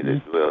 and they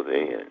that dwell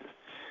therein.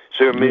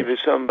 Sir, maybe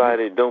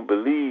somebody don't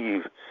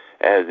believe,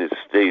 as it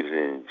stated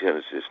in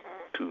Genesis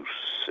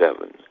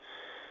 2:7.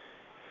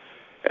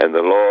 And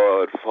the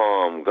Lord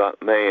formed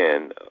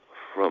man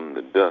from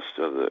the dust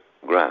of the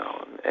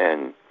ground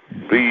and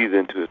breathed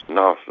into his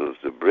nostrils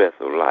the breath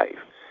of life,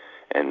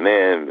 and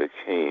man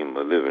became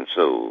a living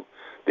soul.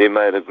 They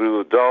might agree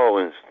with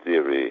Darwin's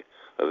theory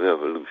of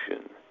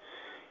evolution.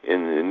 But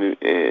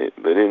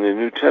in the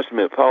New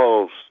Testament,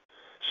 Paul's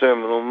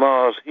sermon on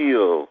Mars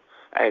Hill,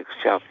 Acts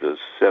chapter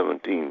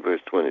 17,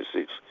 verse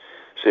 26,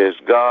 says,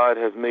 God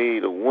has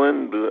made of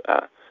one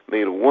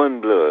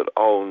blood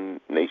all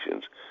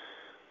nations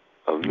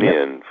of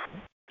men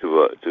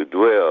to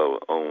dwell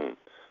on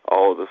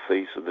all the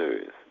face of the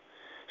earth.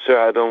 Sir,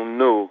 I don't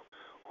know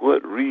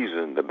what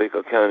reason the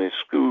Baker County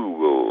School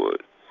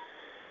Board,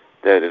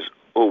 that is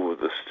over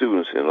the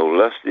students in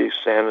Olustee,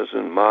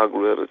 Sanderson,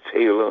 Margaretta,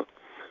 Taylor,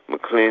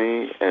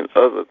 McClenny, and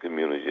other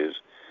communities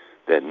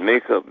that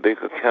make up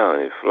Baker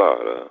County,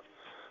 Florida,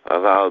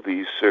 allow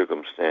these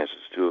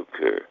circumstances to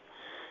occur.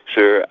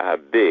 Sir, I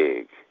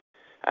beg,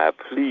 I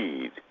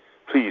plead,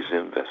 please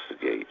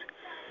investigate.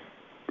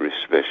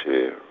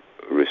 Respectfully,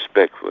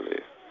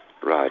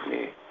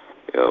 Rodney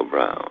L.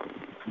 Brown.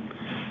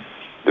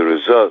 There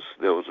was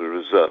a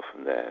result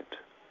from that.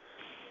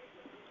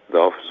 The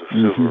Office of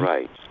Civil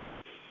Rights,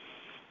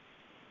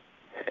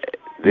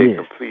 they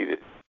completed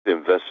the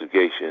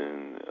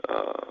investigation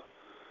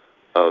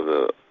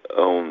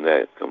on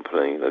that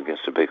complaint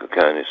against the Baker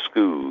County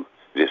School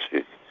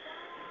District.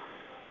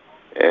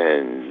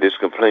 And this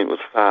complaint was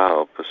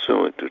filed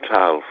pursuant to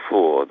Title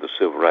IV of the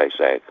Civil Rights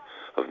Act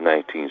of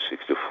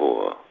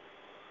 1964,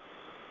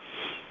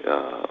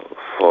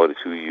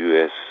 42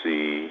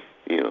 U.S.C.,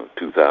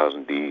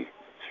 2000D,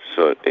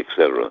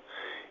 etc.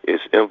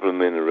 It's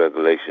implementing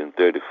Regulation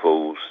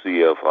 34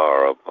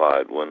 CFR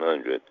Part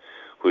 100,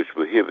 which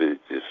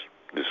prohibits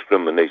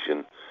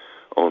discrimination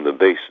on the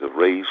basis of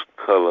race,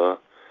 color,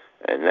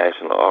 and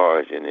national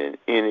origin in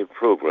any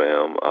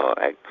program or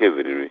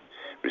activity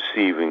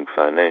receiving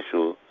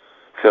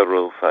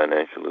federal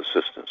financial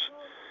assistance.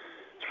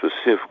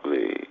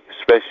 Specifically,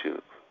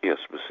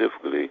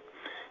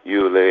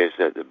 you allege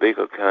that the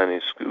Baker County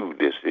School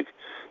District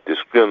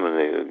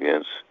discriminated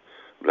against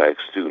black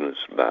students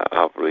by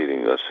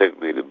operating a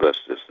segregated bus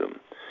system.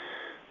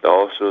 The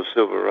Office of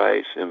Civil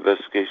Rights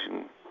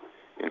investigation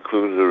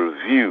included a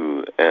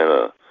review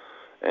and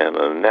an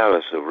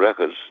analysis of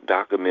records,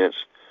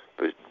 documents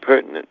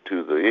pertinent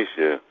to the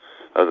issue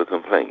of the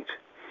complaint.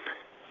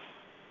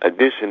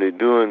 Additionally,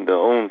 during the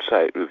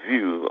on-site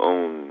review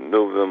on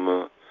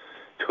November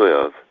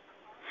 12th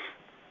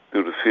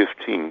through the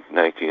 15th,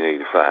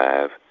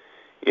 1985,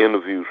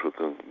 interviews were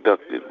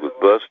conducted with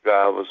bus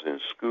drivers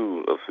and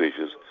school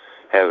officials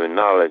having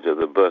knowledge of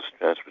the bus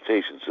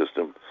transportation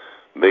system.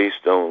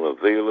 Based on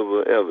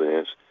available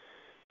evidence,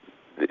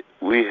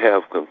 we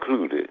have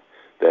concluded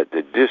that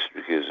the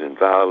district is in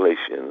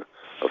violation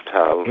of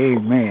Title IV.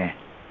 Amen.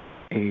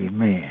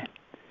 Amen.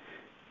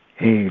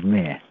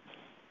 Amen.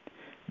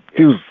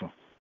 Beautiful.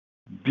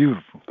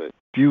 Beautiful. But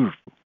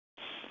beautiful.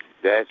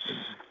 That's,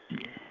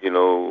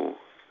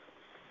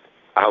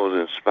 I was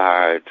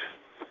inspired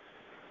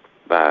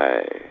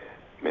by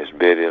Miss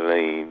Betty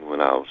Lane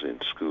when I was in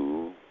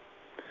school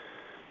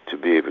to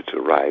be able to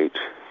write.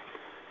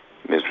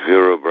 Miss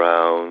Vera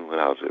Brown when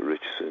I was at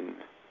Richardson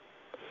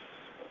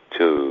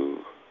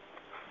to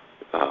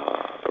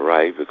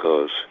write,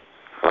 because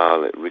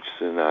while at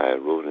Richardson I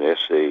wrote an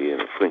essay in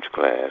a French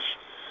class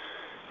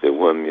that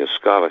won me a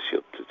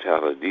scholarship to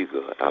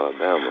Talladega,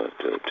 Alabama,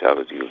 to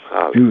Talladega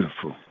College.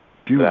 Beautiful.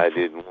 Beautiful. But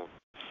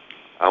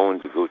I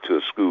wanted to go to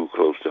a school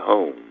close to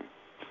home.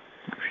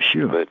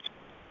 Sure. But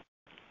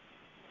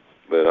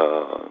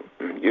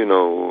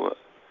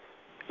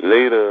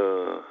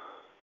later,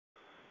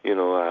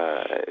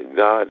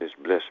 God has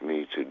blessed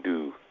me to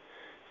do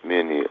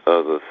many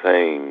other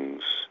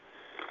things.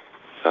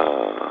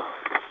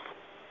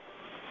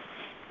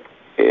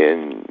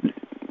 And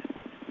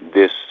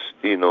this,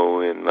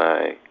 in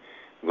my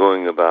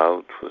going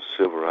about for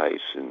civil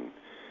rights and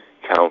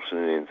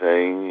counseling and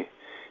things,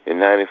 in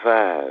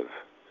 95,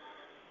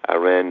 I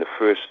ran the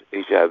first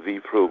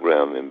HIV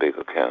program in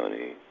Baker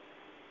County.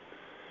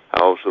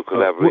 I also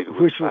collaborated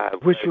with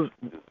the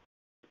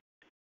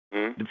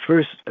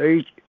first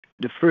HIV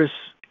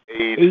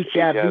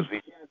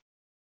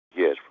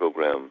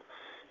program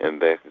in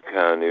Baker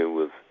County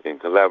and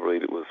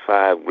collaborated with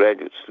 5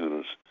 graduate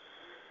students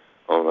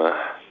on a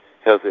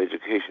health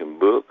education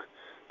book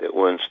that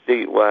won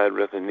statewide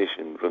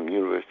recognition from the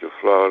University of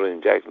Florida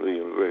and Jacksonville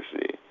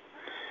University.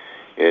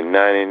 In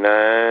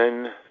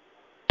 99,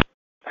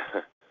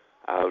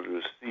 I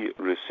was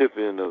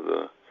recipient of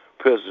the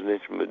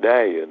Presidential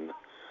Medallion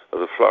of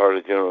the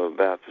Florida General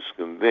Baptist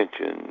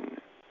Convention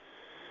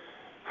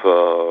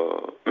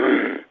for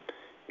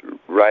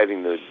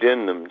writing the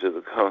addendum to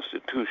the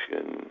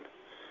Constitution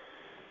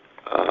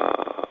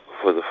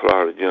for the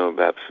Florida General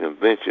Baptist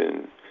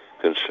Convention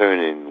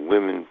concerning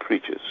women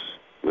preachers,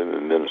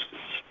 women ministers.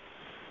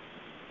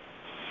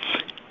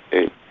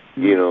 And,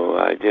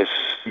 I just...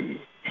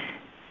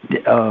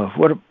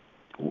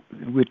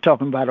 we're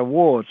talking about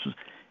awards.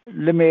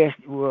 Let me ask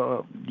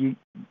you,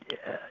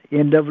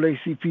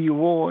 NAACP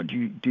award?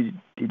 Did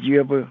you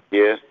ever?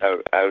 Yes, I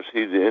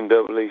received the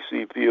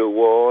NAACP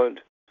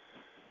award.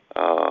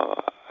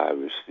 I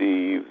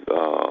received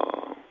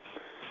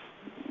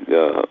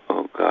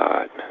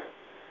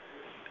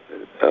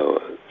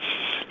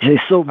There's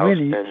so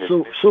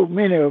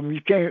many of them.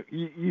 You can't.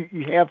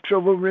 You have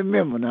trouble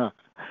remembering, huh?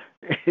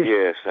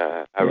 Yes,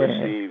 I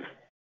received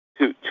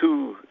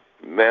two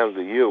Man of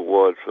the Year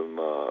awards from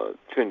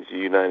Trinity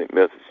United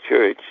Methodist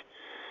Church,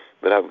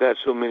 but I've got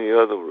so many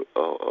other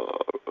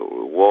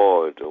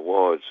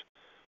awards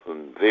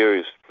from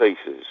various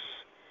places.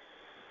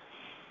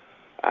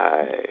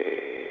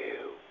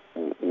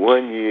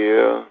 One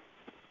year,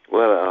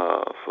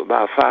 for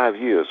about 5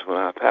 years when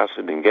I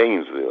pastored in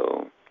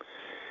Gainesville,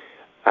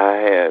 I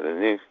had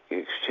an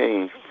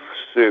exchange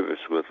service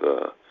with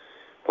a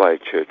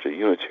white church, a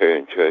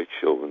Unitarian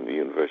church over in the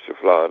University of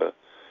Florida,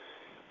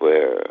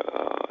 where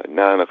at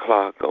 9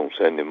 o'clock on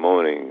Sunday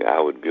morning I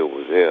would be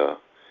over there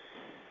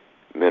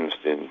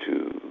ministering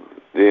to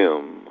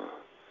them,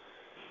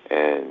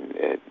 and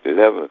at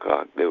 11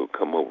 o'clock they would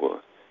come over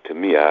to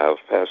me. I was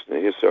pastoring the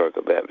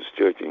Historical Baptist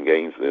Church in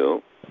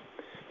Gainesville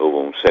over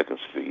on 2nd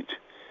Street,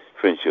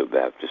 Friendship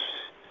Baptist,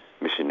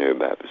 Missionary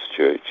Baptist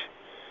Church.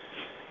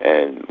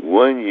 And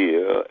one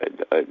year,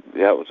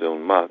 that was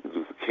on Martin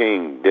Luther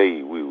King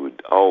Day, we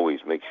would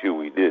always make sure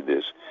we did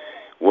this.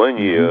 One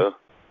year,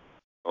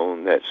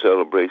 on that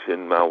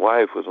celebration, my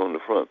wife was on the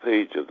front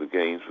page of the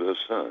Gainesville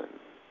Sun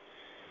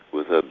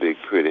with her big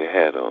pretty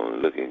hat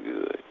on, looking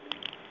good.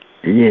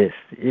 Yes.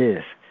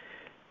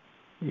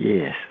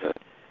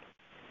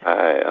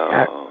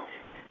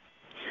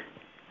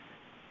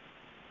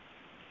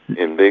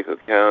 In Baker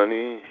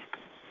County,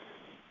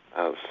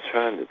 I was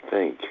trying to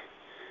think.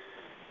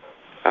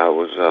 I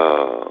was,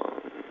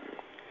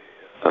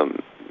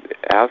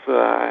 after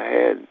I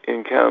had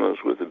encounters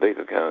with the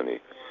Baker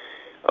County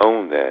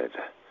on that,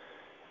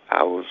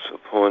 I was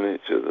appointed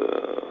to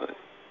the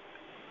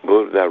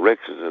board of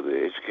directors of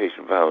the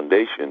Education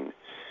Foundation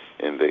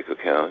in Baker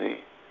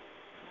County.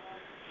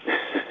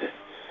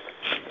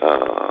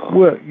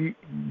 Well,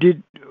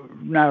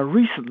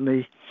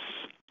 recently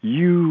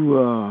you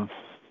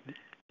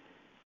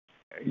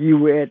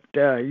were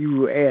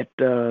at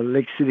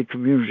Lake City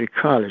Community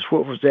College.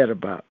 What was that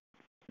about?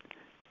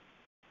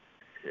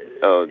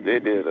 They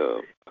did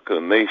a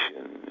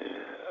proclamation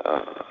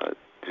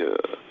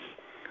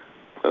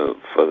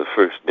for the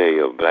first day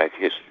of Black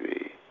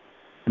History.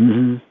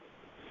 Mm-hmm.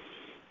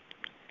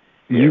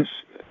 Yes.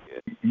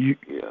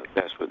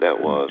 That's what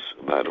that was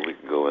about a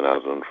week ago, when I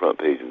was on the front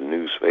page of the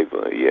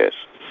newspaper. Yes.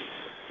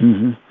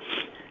 Mm-hmm.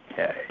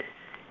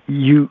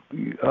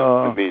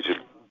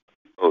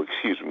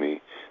 Excuse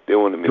me. They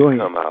wanted me to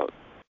come out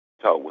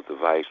and talk with the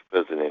vice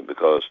president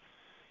because,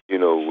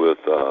 with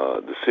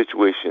the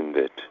situation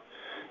that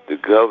the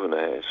governor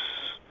has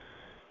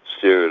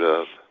stirred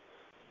up,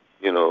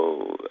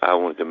 I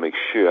wanted to make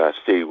sure I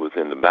stayed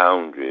within the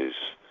boundaries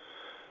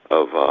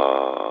of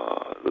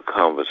the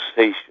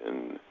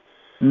conversation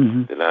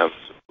that I'm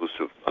supposed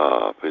to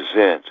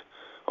present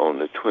on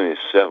the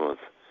 27th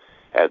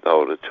at the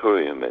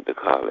auditorium at the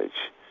college.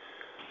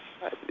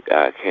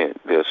 I can't.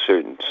 There are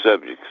certain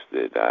subjects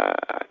that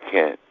I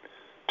can't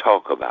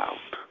talk about.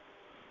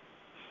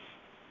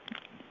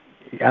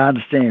 I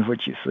understand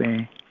what you're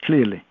saying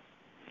clearly.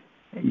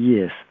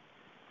 Yes,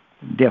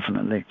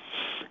 definitely.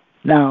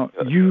 Now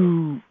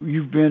you've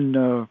been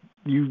a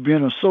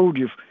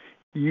soldier.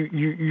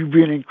 You've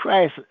been in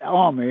Christ's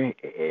army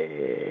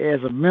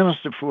as a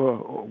minister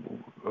for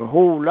a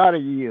whole lot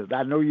of years.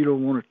 I know you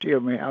don't want to tell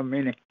me how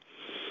many.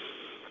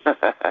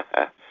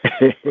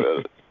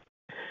 Well,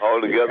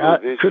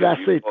 altogether, could I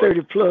say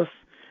 30 plus?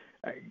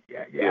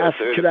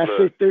 Could I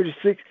say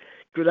 36?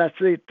 Could I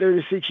say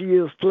 36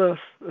 years plus?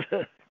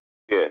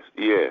 Yes.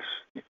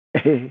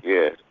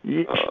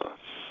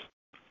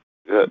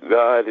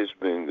 God has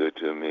been good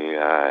to me.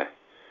 I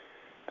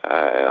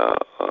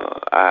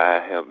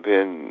have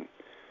been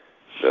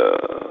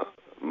the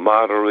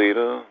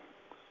moderator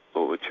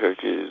over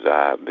churches.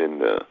 I've been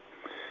the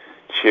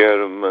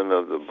chairman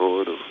of the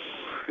board of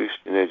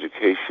Christian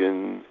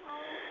education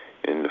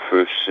in the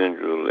First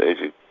Central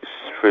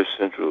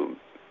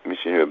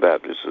Missionary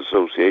Baptist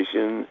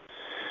Association.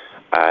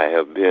 I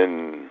have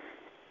been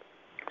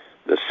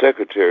the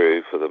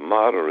secretary for the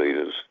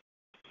moderators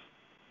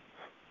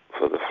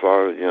for the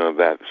Florida General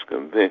Baptist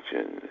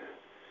Convention.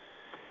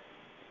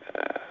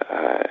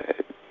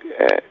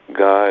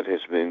 God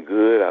has been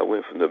good. I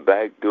went from the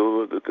back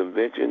door of the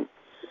convention,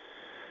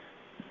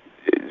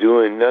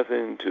 doing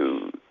nothing,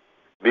 to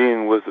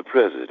being with the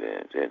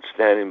president and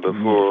standing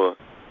before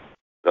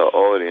the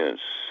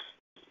audience.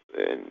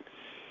 And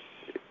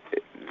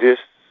this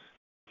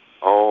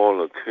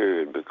all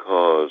occurred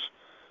because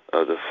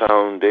of the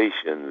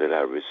foundation that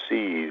I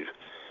received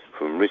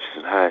from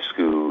Richardson High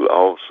School,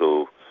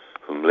 also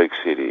from Lake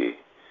City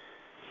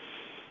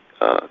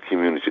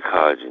Community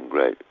College and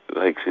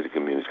Lake City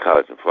Community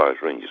College and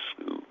Forest Ranger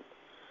School.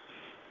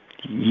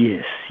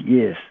 Yes.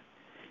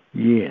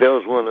 There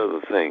was one other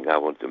thing I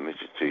want to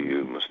mention to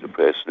you, Mr.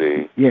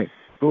 Presley. Yes.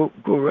 Go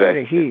right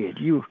ahead.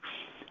 You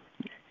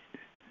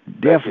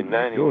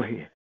definitely go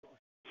ahead.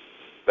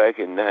 Back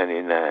in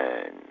 '99,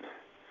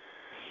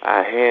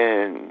 I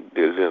hand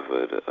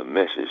delivered a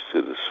message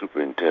to the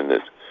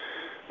superintendent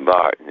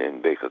Barton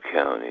in Baker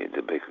County,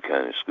 the Baker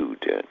County School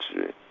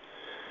District,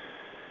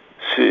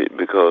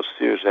 because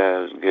serious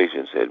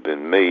allegations had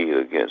been made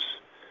against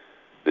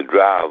the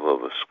driver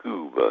of a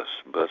school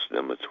bus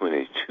number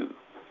 22.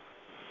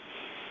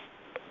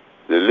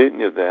 The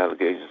litany of the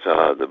allegations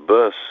are the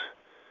bus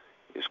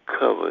is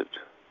covered,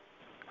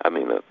 a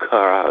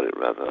car outlet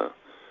rather,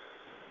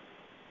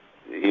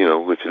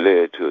 which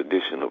led to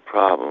additional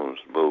problems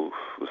both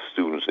with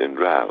students and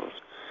drivers.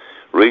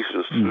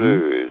 Racial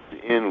slurs,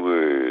 the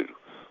N-word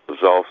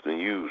was often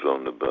used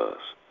on the bus.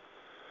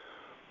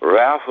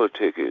 Raffle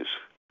tickets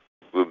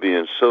were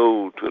being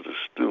sold to the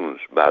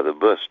students by the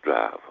bus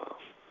driver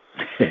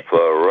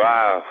for a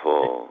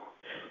raffle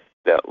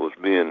that was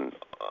being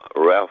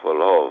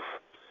raffled off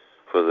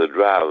for the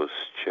driver's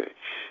church.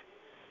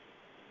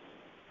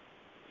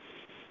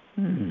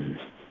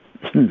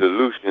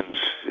 Solutions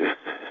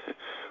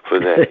for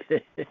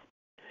that.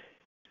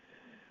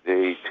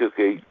 They took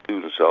 8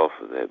 students off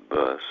of that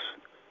bus,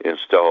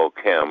 installed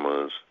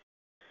cameras,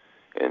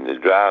 and the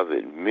driver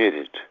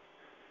admitted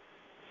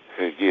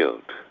her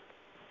guilt.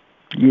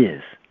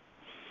 Yes.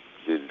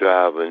 The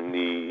driver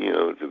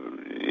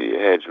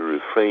had to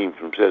refrain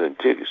from selling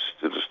tickets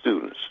to the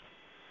students.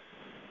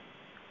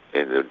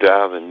 And the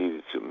driver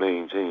needed to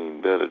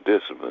maintain better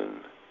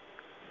discipline.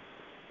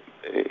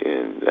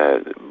 And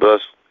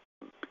bus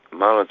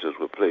monitors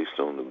were placed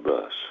on the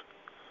bus.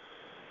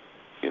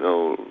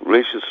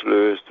 Racial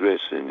slurs,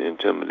 threats, and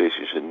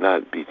intimidation should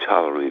not be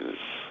tolerated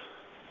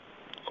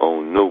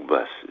on no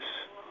buses.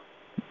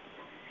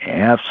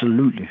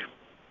 Absolutely.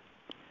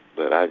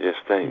 But I just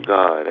thank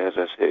God. As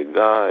I said,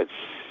 God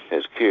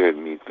has carried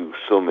me through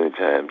so many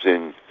times.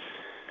 And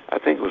I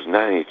think it was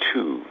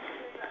 92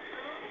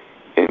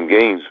 in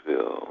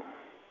Gainesville,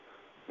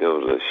 there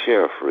was a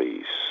sheriff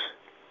race.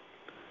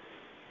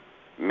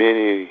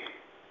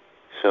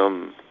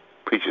 Some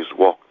preachers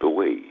walked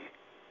away.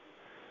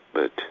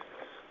 But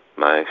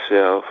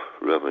myself,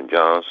 Reverend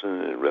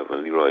Johnson, and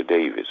Reverend Leroy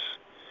Davis,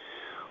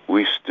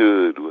 we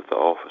stood with the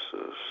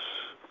officers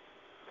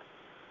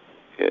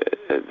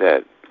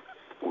that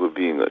were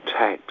being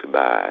attacked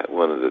by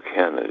one of the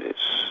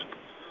candidates.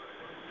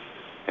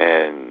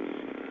 And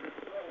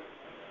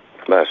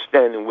by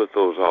standing with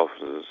those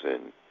officers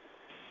and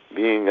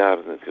being out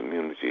in the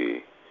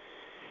community,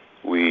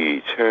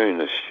 we turned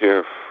the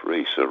sheriff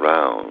race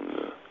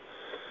around.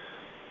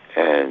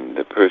 And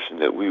the person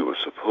that we were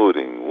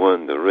supporting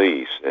won the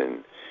race.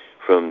 And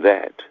from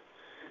that,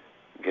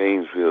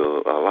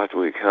 Gainesville,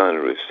 Alachua County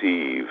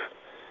received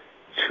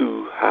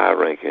 2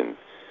 high-ranking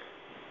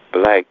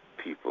black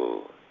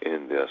people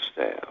in their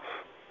staff.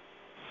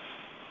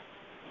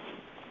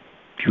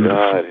 Beautiful.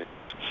 God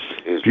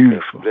is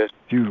blessed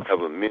to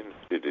have a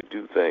ministry to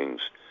do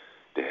things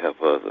to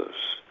help others.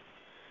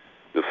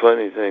 The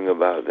funny thing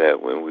about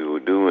that, when we were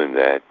doing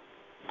that,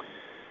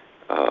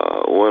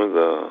 one of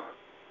the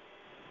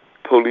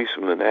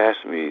policemen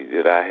asked me,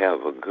 did I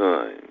have a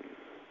gun?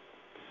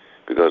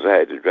 Because I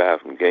had to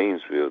drive from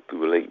Gainesville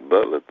through Lake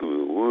Butler,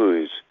 through the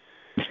woods,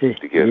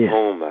 to get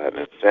home out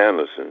in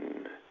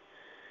Sanderson.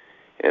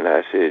 And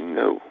I said,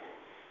 no.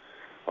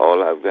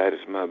 All I've got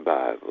is my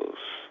Bibles.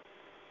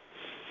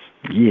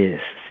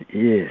 Yes.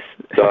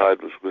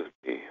 God was with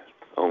me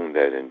on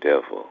that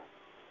endeavor.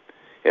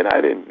 And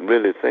I didn't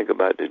really think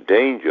about the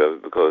danger of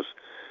it because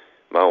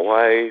my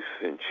wife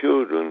and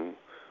children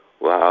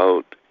were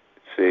out,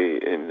 say,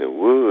 in the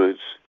woods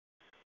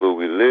where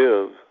we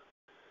live,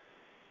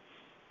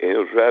 and it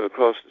was right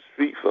across the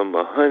street from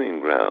a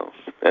hunting ground.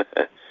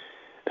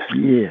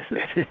 Yes.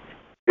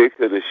 They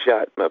could have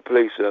shot my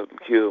place up and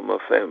killed my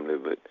family,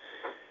 but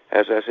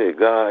as I said,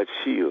 God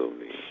shielded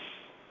me.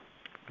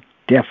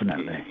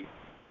 Definitely.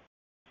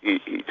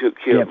 He took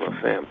care of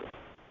my family.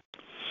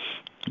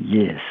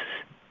 Yes,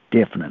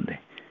 definitely.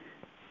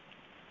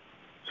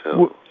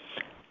 So,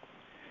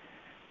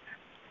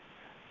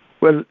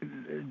 well,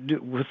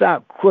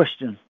 without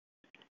question,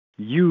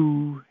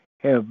 you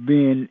have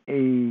been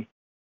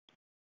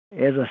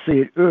as I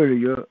said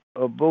earlier,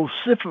 a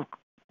vociferous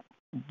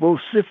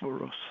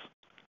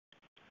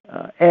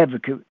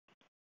advocate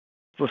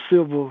for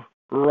civil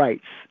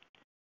rights.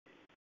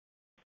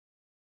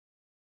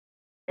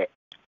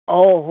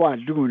 All while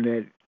doing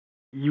that,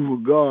 you were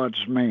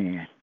God's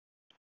man.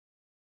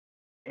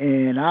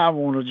 And I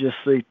want to just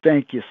say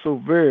thank you so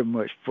very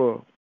much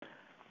for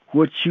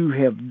what you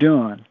have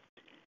done.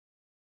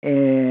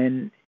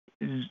 And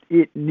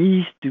it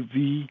needs to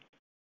be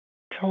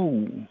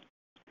told.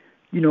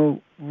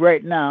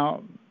 Right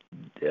now,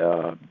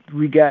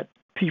 we got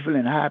people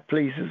in high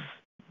places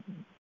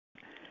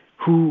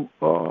who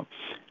are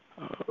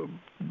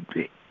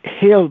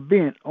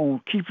hell-bent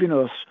on keeping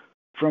us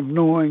from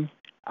knowing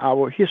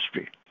our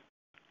history.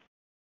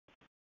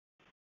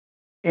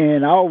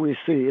 And I always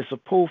say it's a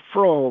poor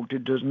frog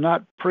that does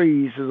not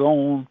praise his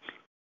own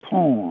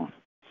pond.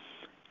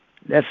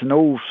 That's an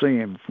old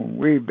saying from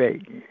way back.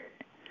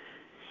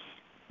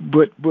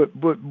 But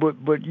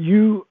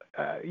you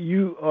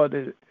are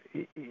the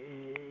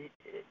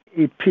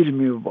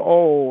epitome of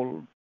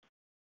all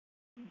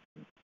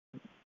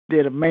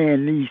that a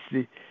man needs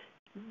to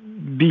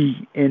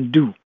be and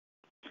do.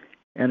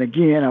 And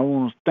again, I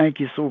want to thank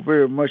you so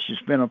very much.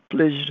 It's been a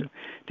pleasure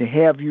to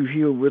have you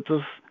here with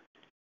us.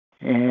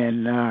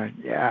 And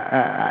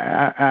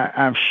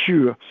I'm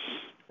sure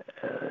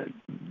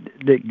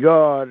that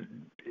God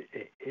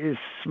is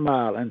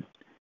smiling.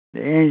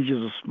 The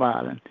angels are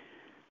smiling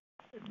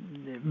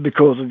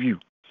because of you.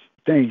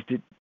 Things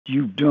that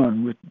you've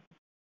done with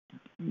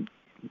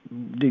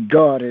that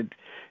God had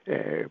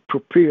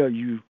prepared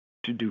you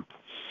to do.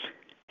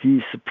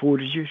 He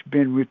supported you,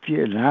 been with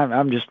you, and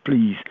I'm just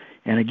pleased.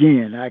 And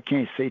again, I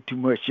can't say too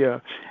much.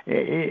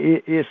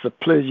 It's a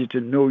pleasure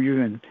to know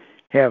you and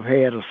have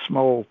had a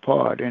small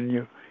part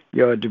in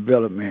your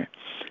development.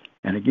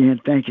 And again,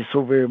 thank you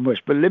so very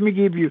much. But let me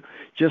give you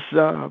just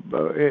some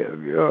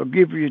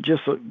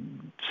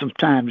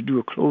time to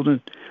do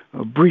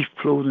a brief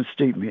closing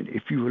statement,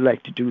 if you would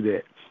like to do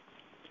that.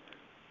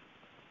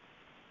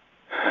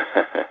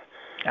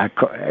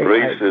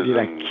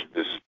 Racism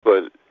is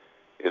what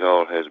it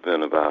all has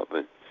been about.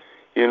 But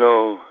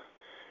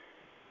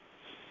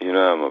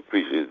I'm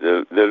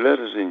appreciative. The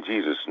letters in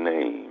Jesus'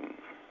 name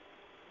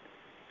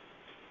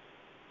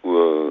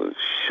will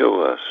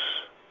show us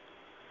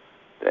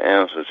the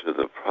answer to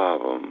the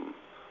problem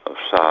of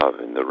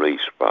solving the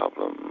race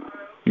problem.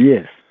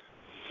 Yes.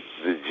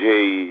 The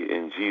J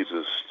in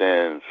Jesus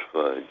stands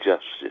for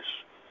justice.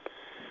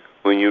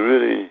 When you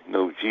really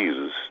know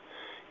Jesus,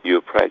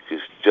 you'll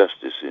practice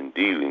justice in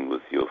dealing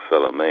with your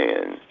fellow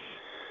man.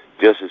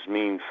 Justice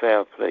means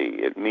fair play.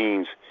 It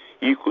means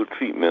equal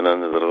treatment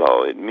under the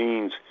law. It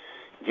means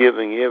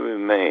giving every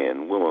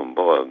man, woman,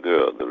 boy, or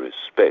girl the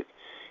respect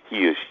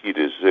he or she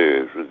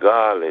deserves,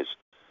 regardless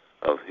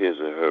of his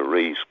or her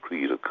race,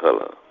 creed, or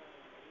color.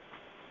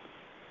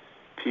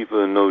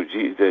 People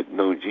that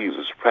know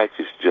Jesus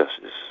practice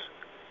justice.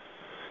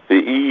 The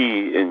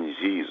E in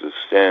Jesus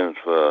stands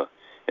for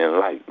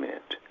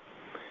enlightenment.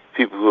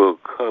 People who are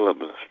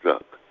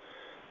color-struck,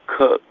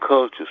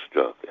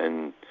 culture-struck,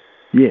 and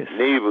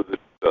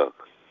neighborhood-struck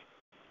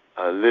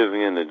are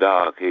living in the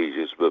dark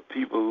ages, but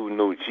people who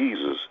know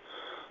Jesus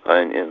are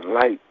an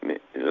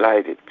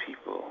enlightened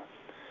people.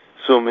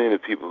 So many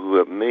people who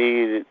have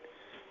made it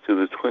to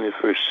the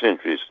 21st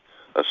century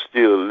are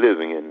still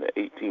living in the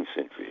 18th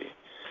century.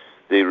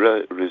 They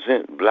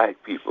resent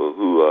black people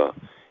who are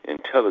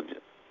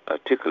intelligent,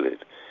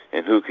 articulate,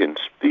 and who can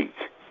speak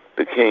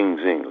the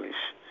King's English.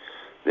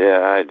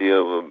 Their idea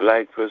of a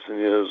black person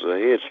is a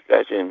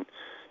head-scratching,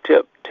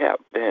 tap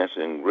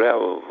dancing,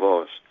 gravel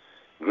voice,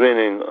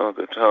 grinning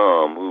Uncle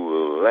Tom who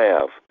will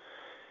laugh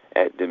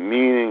at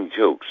demeaning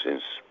jokes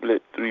and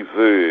split three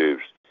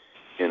verbs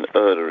in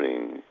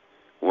uttering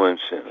one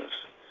sentence.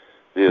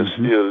 They are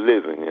still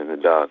living in the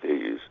dark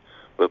ages,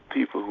 but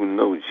people who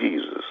know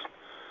Jesus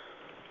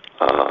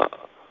are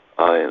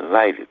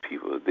enlightened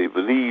people. They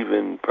believe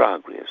in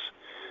progress.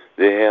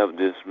 They have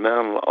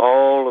dismantled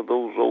all of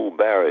those old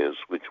barriers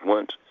which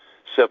once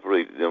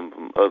separated them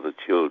from other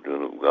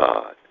children of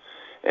God.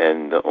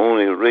 And the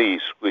only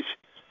race which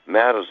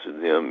matters to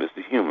them is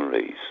the human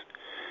race.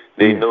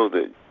 They know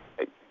that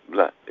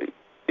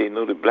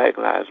Black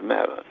Lives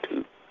Matter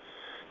too.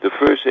 The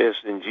first S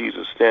in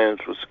Jesus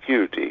stands for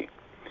security.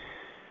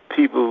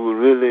 People who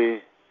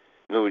really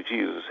know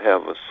Jesus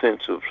have a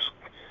sense of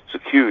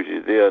security.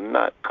 They are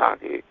not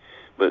cocky,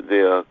 but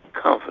they are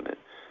confident.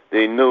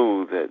 They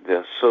know that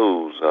their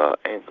souls are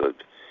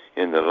anchored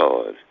in the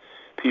Lord.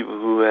 People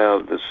who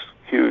have the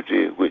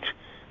security which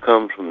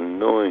comes from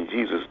knowing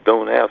Jesus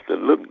don't have to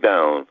look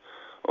down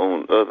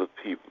on other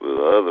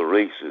people, other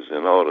races,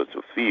 in order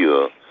to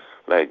feel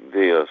like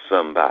they are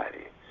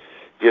somebody.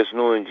 Just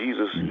knowing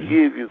Jesus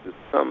gives you the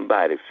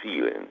somebody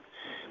feeling.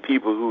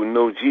 People who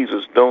know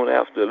Jesus don't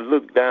have to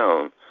look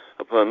down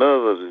upon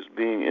others as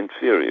being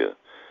inferior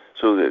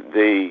so that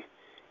they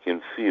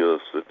can feel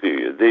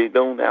superior. They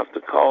don't have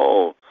to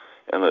call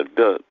an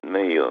adult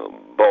male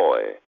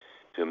boy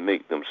to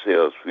make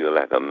themselves feel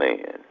like a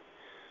man.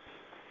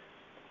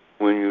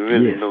 When you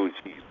really know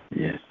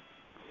Jesus,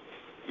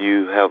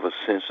 you have a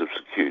sense of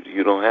security.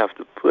 You don't have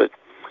to put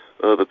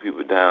other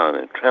people down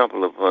and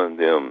trample upon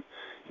them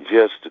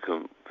just to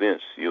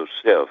convince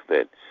yourself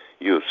that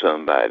you're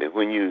somebody.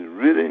 When you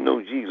really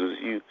know Jesus,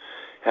 you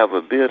have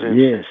a built-in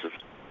sense of,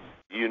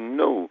 you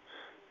know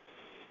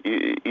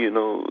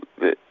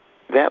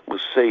that will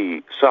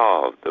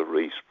solve the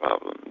race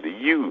problem. The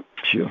U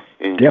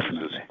in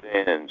Jesus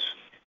stands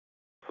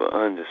for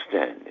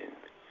understanding.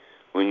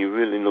 When you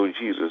really know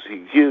Jesus,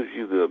 he gives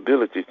you the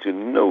ability to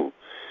know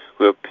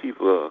where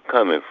people are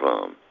coming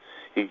from.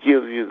 He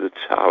gives you the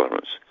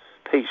tolerance,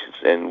 patience,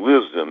 and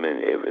wisdom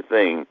in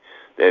everything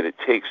that it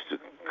takes to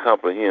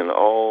comprehend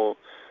all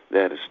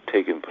that is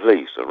taking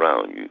place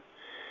around you.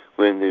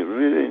 When they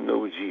really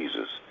know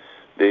Jesus,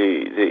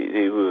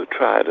 they will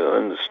try to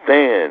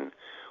understand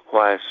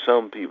why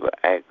some people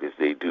act as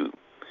they do.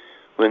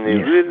 When they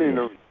Yes, really yes.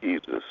 know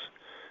Jesus,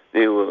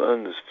 they will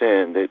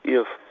understand that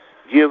if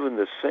given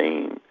the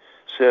same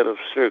set of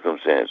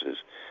circumstances,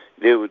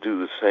 they would do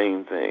the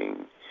same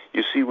thing.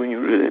 You see, when you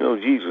really know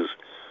Jesus,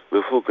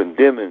 before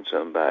condemning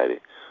somebody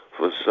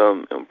for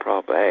some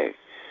improper act,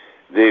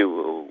 they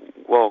will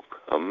walk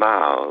a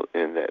mile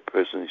in that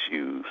person's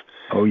shoes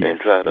and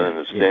try to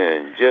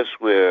understand just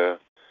where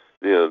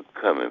they're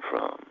coming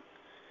from.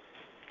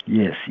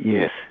 Yes.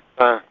 Yes.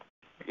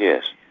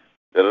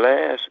 The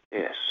last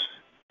S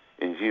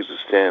in Jesus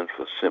stands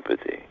for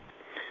sympathy.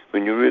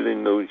 When you really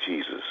know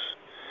Jesus,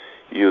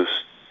 you're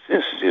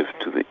sensitive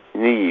to the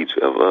needs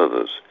of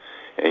others,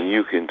 and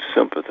you can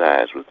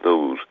sympathize with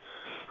those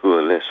who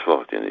are less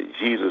fortunate.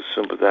 Jesus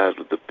sympathized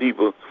with the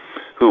people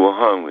who were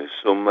hungry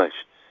so much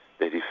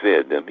that he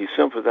fed them. He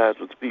sympathized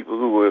with the people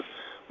who were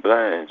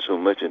blind so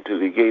much until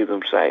he gave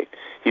them sight.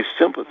 He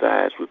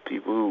sympathized with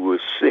people who were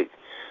sick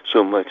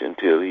so much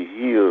until he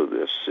healed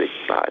their sick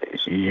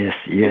bodies. Yes.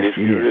 And if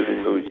you really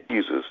know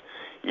Jesus,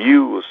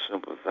 you will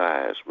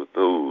sympathize with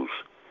those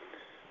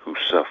who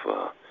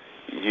suffer.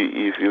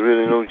 If you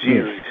really know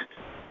Jesus,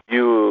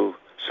 you will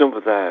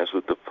sympathize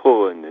with the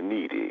poor and the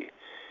needy.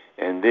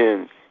 And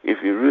then,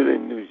 if you really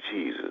knew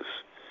Jesus,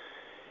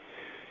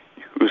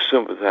 you will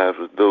sympathize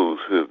with those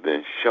who have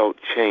been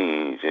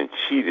shortchanged and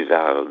cheated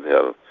out of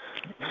their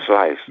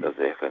slice of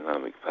the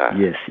economic pie.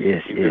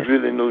 If you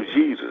really know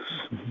Jesus,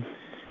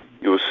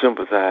 you will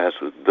sympathize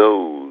with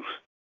those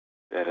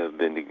that have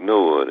been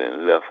ignored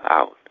and left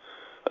out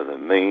of the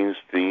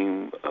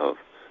mainstream of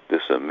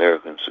this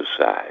American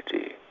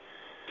society.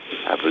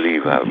 I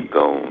believe I've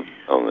gone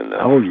long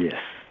enough. Oh, yes.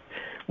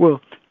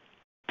 Well,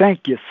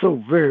 thank you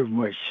so very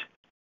much.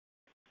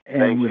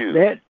 And with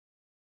that,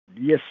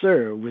 yes,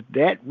 sir. With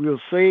that,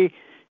 we'll say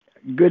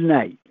good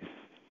night.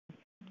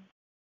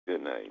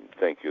 Good night.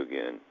 Thank you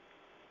again.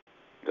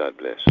 God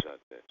bless. God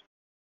bless.